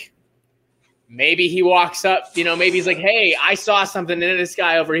week. Maybe he walks up, maybe he's like, hey, I saw something in this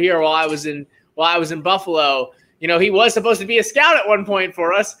guy over here while I was in Buffalo. He was supposed to be a scout at one point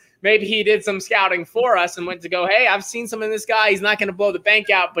for us. Maybe he did some scouting for us and went to go, hey, I've seen something in this guy. He's not going to blow the bank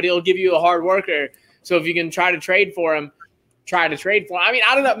out, but he'll give you a hard worker. So if you can try to trade for him, try to trade for him. I mean,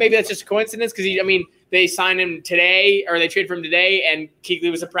 I don't know. Maybe that's just a coincidence because they signed him today or they traded for him today and Kuechly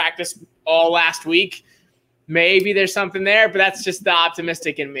was at practice all last week. Maybe there's something there, but that's just the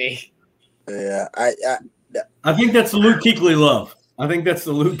optimistic in me. Yeah, I think that's the Luke Kuechly love. I think that's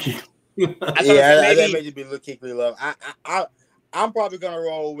the Luke Kuechly. that may be Luke Kuechly love. I'm probably gonna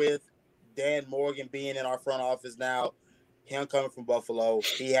roll with Dan Morgan being in our front office now. Him coming from Buffalo,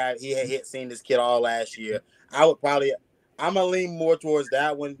 he had seen this kid all last year. I'm gonna lean more towards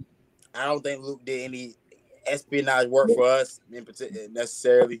that one. I don't think Luke did any espionage work for us in particular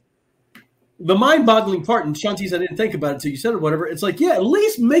necessarily. The mind-boggling part, and Shanti's, I didn't think about it until you said it, whatever. It's like, at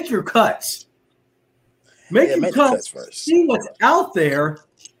least make your cuts. Make your cuts first. See what's out there,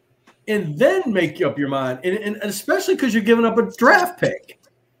 and then make up your mind. And especially because you're giving up a draft pick.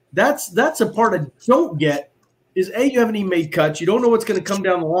 That's a part I don't get is, A, you haven't even made cuts. You don't know what's going to come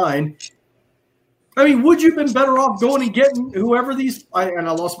down the line. I mean, would you have been better off going and getting whoever these – and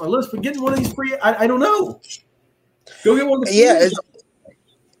I lost my list, but getting one of these free – I don't know. Go get one of the free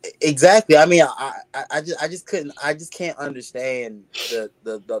exactly. I mean, I just can't understand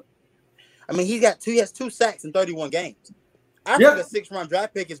the I mean, he has 2 sacks in 31 games. I think a 6th-round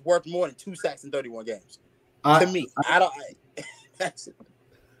draft pick is worth more than 2 sacks in 31 games. To me, that's it.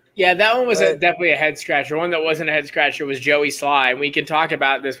 Yeah, that one was definitely a head scratcher. One that wasn't a head scratcher was Joey Sly. And we can talk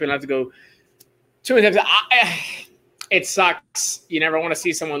about this. We don't have to go too many times. It sucks. You never want to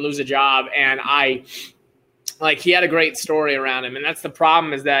see someone lose a job. And he had a great story around him. And that's the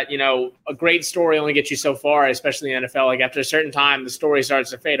problem is that, a great story only gets you so far, especially in the NFL. Like after a certain time, the story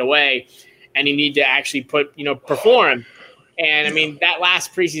starts to fade away and you need to actually perform. And I mean, that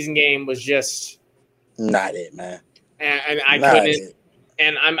last preseason game was just not it, man. And I couldn't.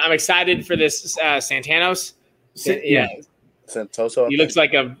 And I'm excited for this Santanos. Yeah. Santoso. He looks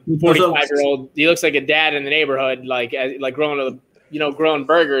like a 45-year-old. He looks like a dad in the neighborhood, like growing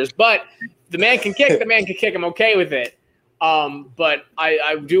burgers. But the man can kick. The man can kick. I'm okay with it. But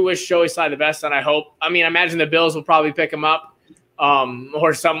I do wish Joey Sly the best, and I hope. I mean, I imagine the Bills will probably pick him up, or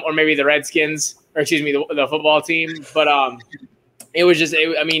maybe the Redskins, or excuse me, the football team. But it was just.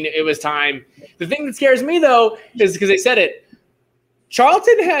 It was time. The thing that scares me though is because they said it.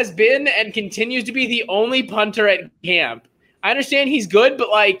 Charlton has been and continues to be the only punter at camp. I understand he's good, but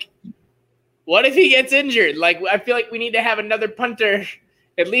what if he gets injured? I feel like we need to have another punter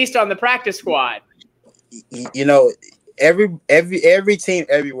at least on the practice squad. Every team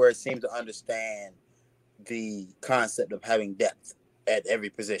everywhere seems to understand the concept of having depth at every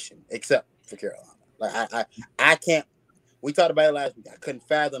position, except for Carolina. I can't. We talked about it last week. I couldn't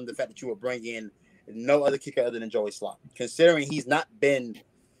fathom the fact that you would bring in no other kicker other than Joey Sly, considering he hasn't been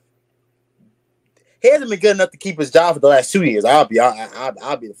good enough to keep his job for the last 2 years. I'll be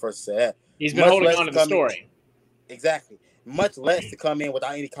the first to say that. He's been holding on to the story. Exactly. Much less to come in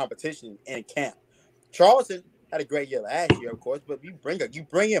without any competition in camp. Charleston had a great year last year, of course, but you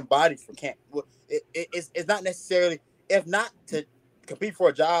bring in bodies for camp. Well, it's not necessarily, if not to compete for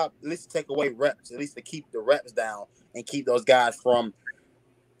a job, at least to take away reps, at least to keep the reps down and keep those guys from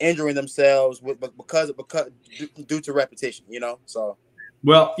injuring themselves because due to repetition, So,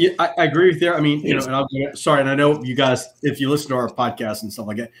 well, yeah, I agree with you. I mean, and sorry, and I know you guys, if you listen to our podcast and stuff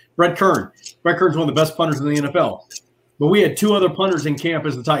like that, Brett Kern's one of the best punters in the NFL, but we had 2 other punters in camp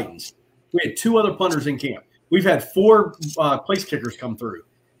as the Titans. We had 2 other punters in camp. We've had 4 place kickers come through.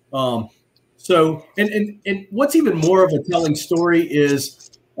 So, and what's even more of a telling story is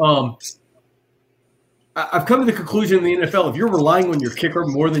I've come to the conclusion in the NFL, if you're relying on your kicker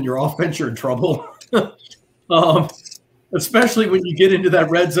more than your offense, you're in trouble. Especially when you get into that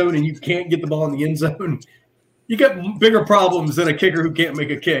red zone and you can't get the ball in the end zone. You get bigger problems than a kicker who can't make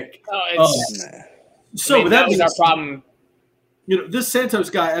a kick. That was our problem. This Santos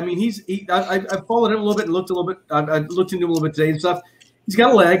guy, I mean, I followed him a little bit and looked a little bit. I looked into him a little bit today and stuff. He's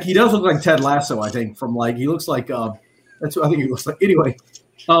got a leg. He does look like Ted Lasso, I think, he looks like that's what I think he looks like. Anyway,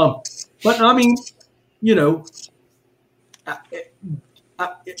 but I mean,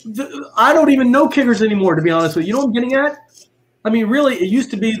 I don't even know kickers anymore, to be honest with you. You know what I'm getting at? I mean, really, it used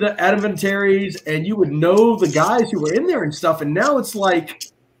to be the Adam Vinatieri's, and you would know the guys who were in there and stuff, and now it's like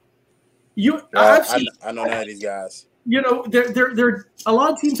I know none of these guys. They're a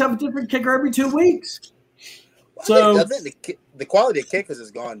lot of teams have a different kicker every 2 weeks. I think the quality of kickers has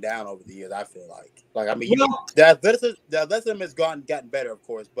gone down over the years. I feel the athleticism has gotten better, of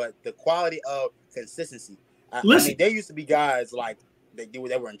course, but the quality of consistency. I mean, there used to be guys like they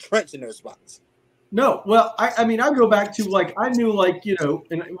were entrenched in their spots. No, well, I mean, I go back to I knew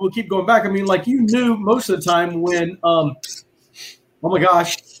and we'll keep going back. I mean, you knew most of the time when oh my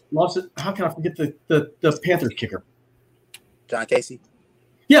gosh, lost it. How can I forget the Panthers kicker? John Casey.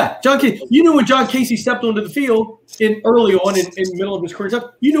 Yeah, John Casey. You knew when John Casey stepped onto the field early on in the middle of his career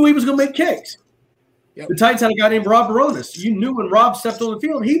stuff, you knew he was going to make kicks. Yep. The Titans had a guy named Rob Baronis. You knew when Rob stepped on the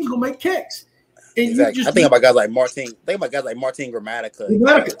field, he was going to make kicks. And exactly. I think about guys like Martin. Grammatica.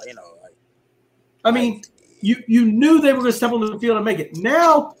 I mean, you knew they were going to step on the field and make it.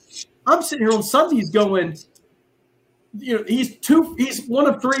 Now, I'm sitting here on Sundays going, he's 1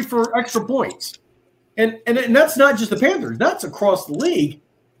 of 3 for extra points. And that's not just the Panthers. That's across the league.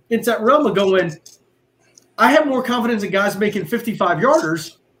 It's that realm of going, I have more confidence in guys making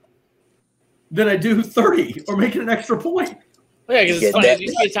 55-yarders than I do 30 or making an extra point. Well, yeah, because it's funny. You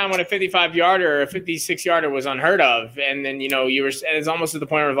see a time when a 55-yarder or a 56-yarder was unheard of. And then, and it's almost to the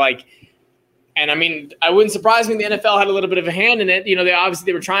point where and I mean, I wouldn't surprise me if the NFL had a little bit of a hand in it.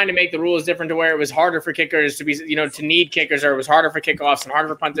 They were trying to make the rules different to where it was harder for kickers to be, to need kickers, or it was harder for kickoffs and harder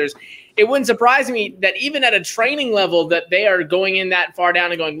for punters. It wouldn't surprise me that even at a training level that they are going in that far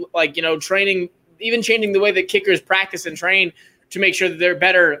down and going training, even changing the way that kickers practice and train to make sure that they're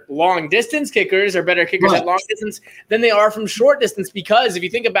better long distance kickers or better kickers at long distance than they are from short distance. Because if you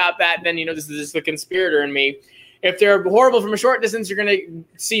think about that, then, this is just the conspirator in me. If they're horrible from a short distance, you're going to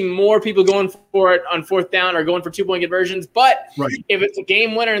see more people going for it on 4th down or going for 2-point conversions. But if it's a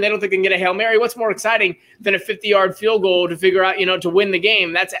game winner and they don't think they can get a Hail Mary, what's more exciting than a 50-yard field goal to figure out, to win the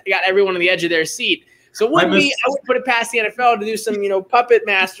game? That's got everyone on the edge of their seat. So I would put it past the NFL to do some, puppet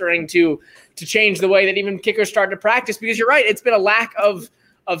mastering to change the way that even kickers start to practice, because you're right. It's been a lack of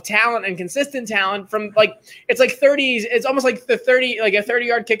talent and consistent talent from it's like 30s. It's almost like a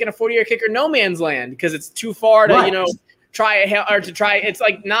 30-yard kick and a 40-yard kicker, no man's land, because it's too far to, try it's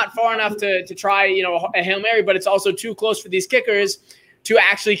not far enough to try, a Hail Mary, but it's also too close for these kickers to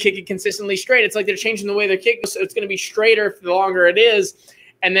actually kick it consistently straight. It's like they're changing the way they kick, so it's going to be straighter the longer it is.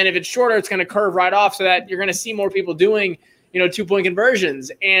 And then if it's shorter, it's going to curve right off, so that you're going to see more people doing, 2-point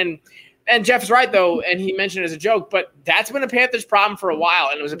conversions. And Jeff's right, though, and he mentioned it as a joke, but that's been a Panthers problem for a while,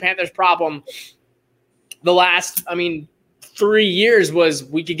 and it was a Panthers problem the last, 3 years was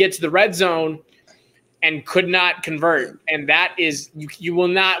we could get to the red zone and could not convert, and that is you will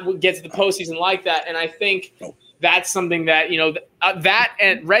not get to the postseason like that. And I think that's something that, that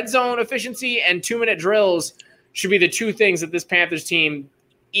and red zone efficiency and 2-minute drills should be the 2 things that this Panthers team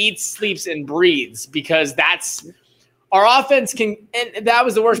eats, sleeps, and breathes, because that's – our offense can, and that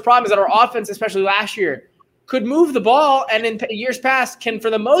was the worst problem, is that our offense, especially last year, could move the ball, and in years past can, for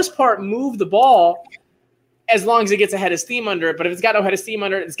the most part, move the ball as long as it gets a head of steam under it. But if it's got no head of steam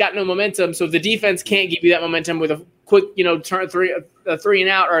under it, it's got no momentum. So if the defense can't give you that momentum with a quick, turn a 3 and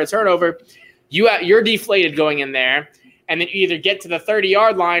out or a turnover, you're deflated going in there, and then you either get to the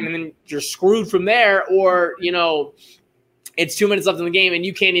 30-yard line and then you're screwed from there, or it's 2 minutes left in the game and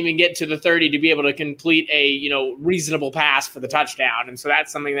you can't even get to the 30 to be able to complete a, reasonable pass for the touchdown. And so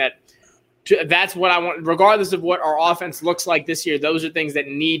that's something that's what I want, regardless of what our offense looks like this year. Those are things that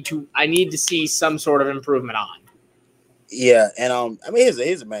I need to see some sort of improvement on. Yeah. And here's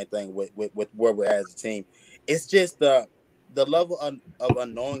the main thing with where we're at as a team. It's just the level of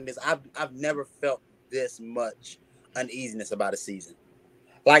unknowingness. I've never felt this much uneasiness about a season.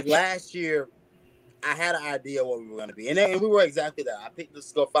 Like last year, I had an idea what we were going to be, and we were exactly that. I picked us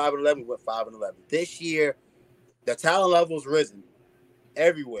to go 5-11. We went 5-11. This year, the talent level's risen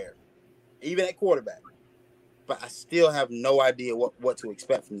everywhere, even at quarterback. But I still have no idea what to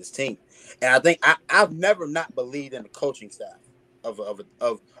expect from this team. And I think I've never not believed in the coaching staff of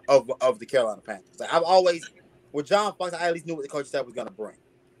the Carolina Panthers. Like I've always, with John Fox, I at least knew what the coaching staff was going to bring.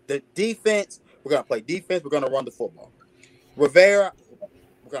 The defense, we're going to play defense. We're going to run the football. Rivera,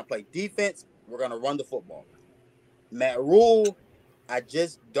 we're going to play defense. We're going to run the football. Matt Rule, I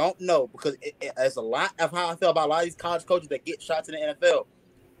just don't know because it's a lot of how I feel about a lot of these college coaches that get shots in the NFL.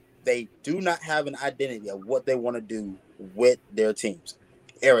 They do not have an identity of what they want to do with their teams.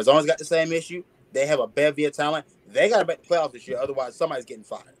 Arizona's got the same issue. They have a bevy of talent. They got to make the playoffs this year. Otherwise, somebody's getting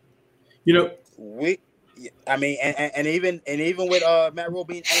fired. And even with Matt Rule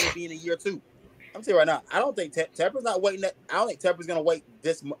being a year two, I'm telling you right now, I don't think Tepper's not waiting. I don't think Tepper's going to wait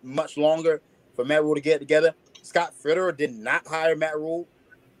this much longer for Matt Rule to get it together. Scott Fitterer did not hire Matt Rule,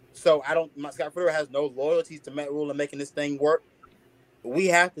 so Scott Fitterer has no loyalties to Matt Rule in making this thing work. We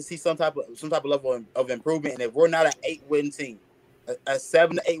have to see some type of level of improvement, and if we're not an 8-win team, a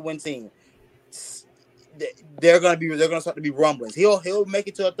 7 to 8 win team, they're going to start to be rumblings. He'll make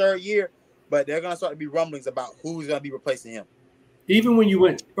it to a third year, but they're going to start to be rumblings about who's going to be replacing him. Even when you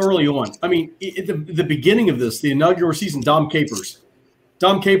went early on, at the beginning of this, the inaugural season, Dom Capers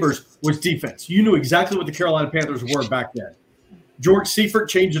was defense. You knew exactly what the Carolina Panthers were back then. George Seifert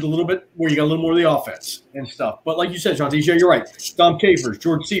changed it a little bit where you got a little more of the offense and stuff. But like you said, John DJ, you're right. Dom Capers,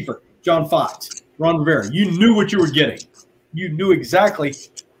 George Seifert, John Fox, Ron Rivera. You knew what you were getting. You knew exactly.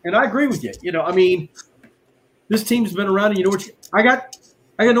 And I agree with you. This team's been around, and you know what? I got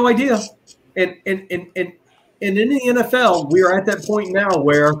no idea. And in the NFL, we are at that point now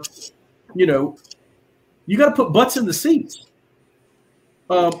where, you got to put butts in the seats.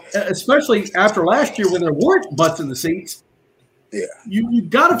 Especially after last year when there weren't butts in the seats. Yeah, you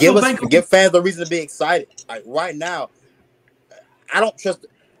got to give fans a reason to be excited. Like right now, I don't trust.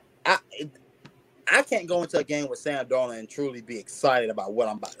 I can't go into a game with Sam Darnold and truly be excited about what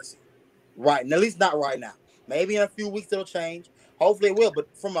I'm about to see. Right, and at least not right now. Maybe in a few weeks it'll change. Hopefully it will. But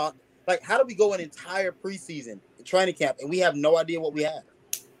how do we go an entire preseason training camp and we have no idea what we have?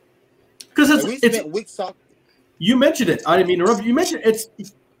 Because we spent weeks talking. You mentioned it. I didn't mean to interrupt. You mentioned it's.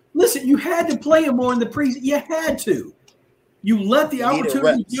 Listen, you had to play him more in the preseason. You had to. You let the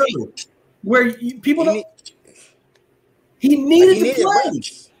opportunity go. Where people don't. He needed to play.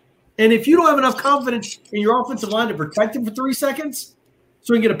 Reps. And if you don't have enough confidence in your offensive line to protect him for 3 seconds,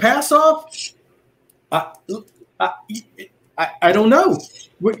 so he can get a pass off, I don't know.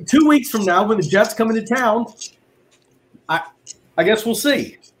 2 weeks from now, when the Jets come into town, I guess we'll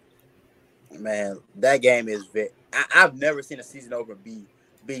see. Man, that game is I've never seen a season opener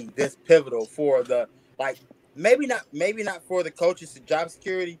be this pivotal for the maybe not for the coaches' job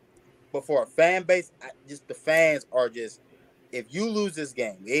security, but for a fan base. The fans are just. If you lose this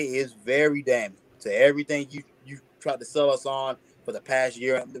game, it is very damning to everything you tried to sell us on for the past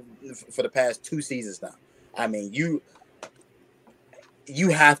year, for the past 2 seasons now. I mean, you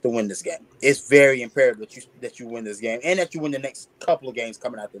have to win this game. It's very imperative that you win this game and that you win the next couple of games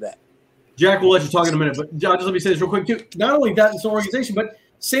coming after that. Jack, we'll let you talk in a minute, but John, just let me say this real quick too. Not only that, it's an organization, but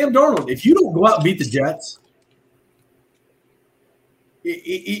Sam Darnold. If you don't go out and beat the Jets,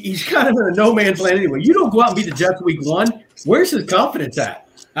 he's kind of in a no man's land anyway. You don't go out and beat the Jets week 1. Where's his confidence at?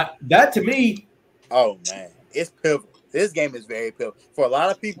 That to me. Oh man, it's pivotal. This game is very pivotal for a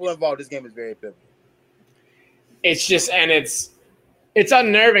lot of people involved. This game is very pivotal. It's just, and it's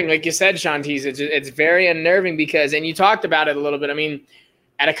unnerving, like you said, Shantiz. It's very unnerving because, and you talked about it a little bit. I mean,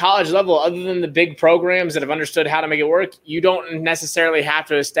 at a college level, other than the big programs that have understood how to make it work, you don't necessarily have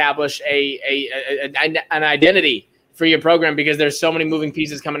to establish an identity for your program because there's so many moving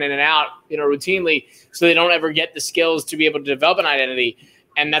pieces coming in and out, routinely, so they don't ever get the skills to be able to develop an identity.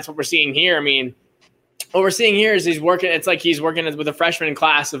 And that's what we're seeing here. I mean, what we're seeing here is he's working with a freshman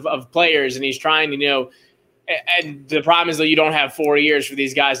class of players, and he's trying to, and the problem is that you don't have 4 years for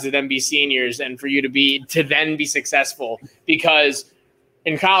these guys to then be seniors and for you to then be successful, because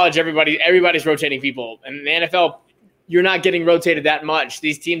in college, everybody's rotating people. And in the NFL, you're not getting rotated that much.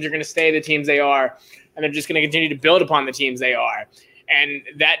 These teams are going to stay the teams they are. and they're just going to continue to build upon the teams they are. And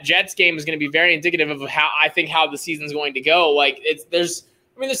that Jets game is going to be very indicative of how the season's going to go. Like there's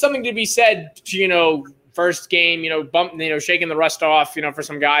something to be said to, first game, shaking the rust off, for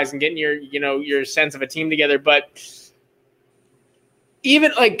some guys and getting your sense of a team together. But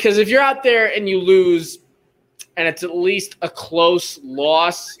even because if you're out there and you lose and it's at least a close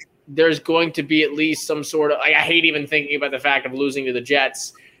loss, there's going to be at least some sort of, I hate even thinking about the fact of losing to the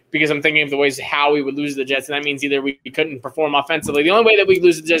Jets, because I'm thinking of the ways how we would lose to the Jets. And that means either we couldn't perform offensively. The only way that we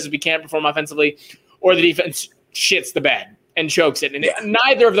lose to the Jets is we can't perform offensively, or the defense shits the bed and chokes it. And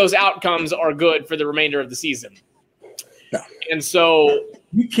neither of those outcomes are good for the remainder of the season. No. And so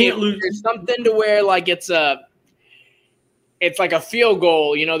you can't lose. There's something to where it's like a field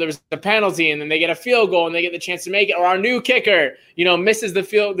goal. There was a penalty and then they get a field goal and they get the chance to make it. Or our new kicker, misses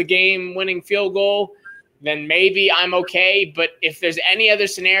the game-winning field goal, then maybe I'm okay. But if there's any other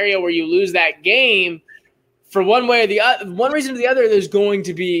scenario where you lose that game, for one way or the other, one reason or the other, there's going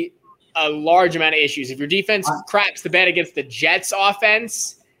to be a large amount of issues. If your defense craps the bed against the Jets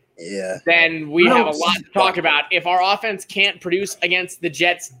offense, then we have a lot to talk about. If our offense can't produce against the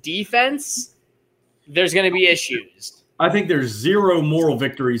Jets defense, there's going to be issues. I think there's 0 moral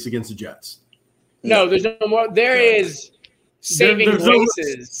victories against the Jets. No, there's no more. There is saving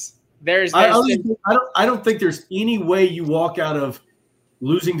graces. I don't think there's any way you walk out of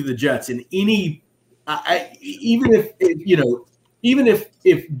losing to the Jets in any. Even if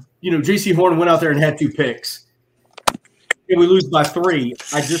J.C. Horn went out there and had 2 picks, and we lose by 3,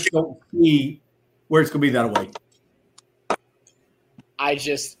 I just don't see where it's going to be that way.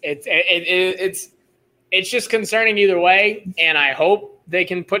 It's just concerning either way, and I hope they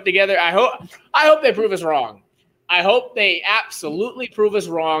can put together. I hope they prove us wrong. I hope they absolutely prove us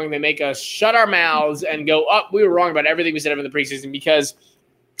wrong. They make us shut our mouths and go, we were wrong about everything we said in the preseason, because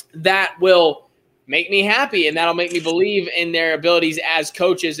that will make me happy, and that'll make me believe in their abilities as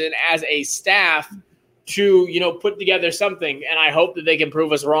coaches and as a staff to, put together something. And I hope that they can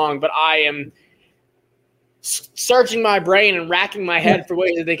prove us wrong, but I am searching my brain and racking my head for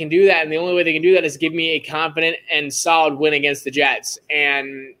ways that they can do that. And the only way they can do that is give me a confident and solid win against the Jets.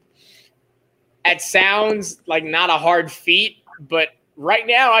 And it sounds like not a hard feat, but right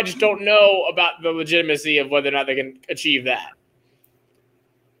now I just don't know about the legitimacy of whether or not they can achieve that.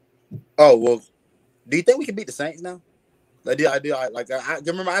 Oh, well, do you think we can beat the Saints now? I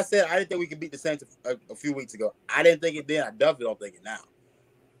remember I said I didn't think we could beat the Saints a few weeks ago. I didn't think it then. I definitely don't think it now.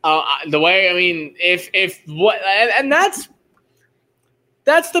 That's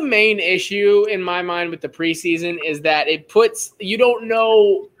the main issue in my mind with the preseason, is that you don't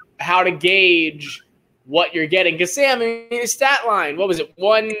know how to gauge what you're getting. Because his stat line, what was it?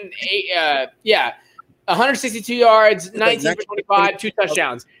 162 yards, 19 for 25, 2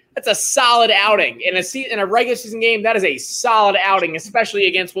 touchdowns. That's a solid outing. In a regular season game, that is a solid outing, especially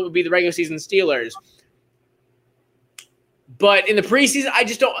against what would be the regular season Steelers. But in the preseason, I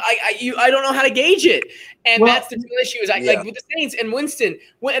just don't. I don't know how to gauge it, and that's the real issue. Like with the Saints and Winston,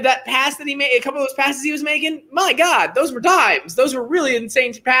 that pass that he made, a couple of those passes he was making, my God, those were dimes. Those were really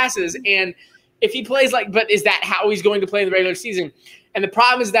insane passes. And if he plays but is that how he's going to play in the regular season? And the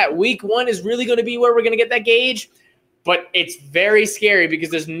problem is that week 1 is really going to be where we're going to get that gauge. But it's very scary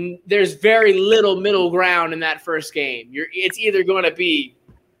because there's very little middle ground in that first game. It's either going to be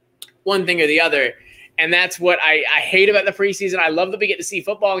one thing or the other. And that's what I hate about the preseason. I love that we get to see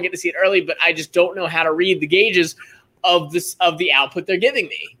football and get to see it early, but I just don't know how to read the gauges of the output they're giving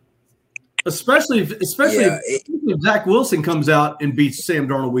me. Especially if Zach Wilson comes out and beats Sam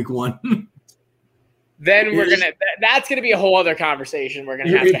Darnold week 1. Then that's gonna be a whole other conversation we're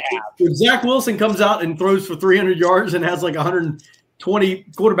gonna have to have. If Zach Wilson comes out and throws for 300 yards and has like 120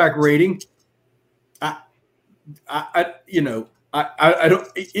 quarterback rating, I don't.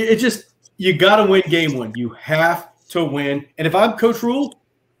 It just, you got to win game 1. You have to win. And if I'm Coach Rule,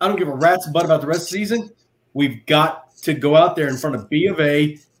 I don't give a rat's butt about the rest of the season. We've got to go out there in front of B of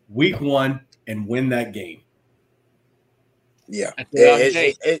A week 1 and win that game. Yeah,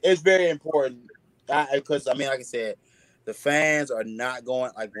 it's very important. Because, like I said, the fans are not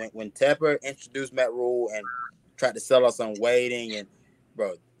going – like when Tepper introduced Matt Rule and tried to sell us on waiting, and,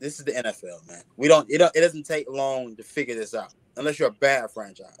 bro, this is the NFL, man. It doesn't take long to figure this out unless you're a bad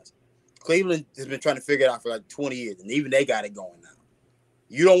franchise. Cleveland has been trying to figure it out for like 20 years, and even they got it going now.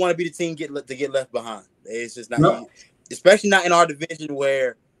 You don't want to be the team to get left behind. It's just not especially not in our division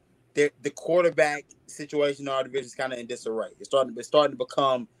where the quarterback situation in our division is kind of in disarray. It's starting to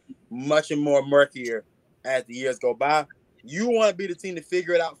become much and more murkier as the years go by. You want to be the team to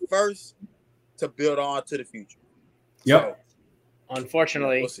figure it out first to build on to the future. Yep. So,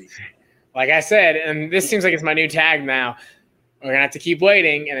 unfortunately, we'll see. like I said, and this seems like it's my new tag now, we're going to have to keep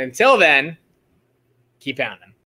waiting. And until then, keep pounding.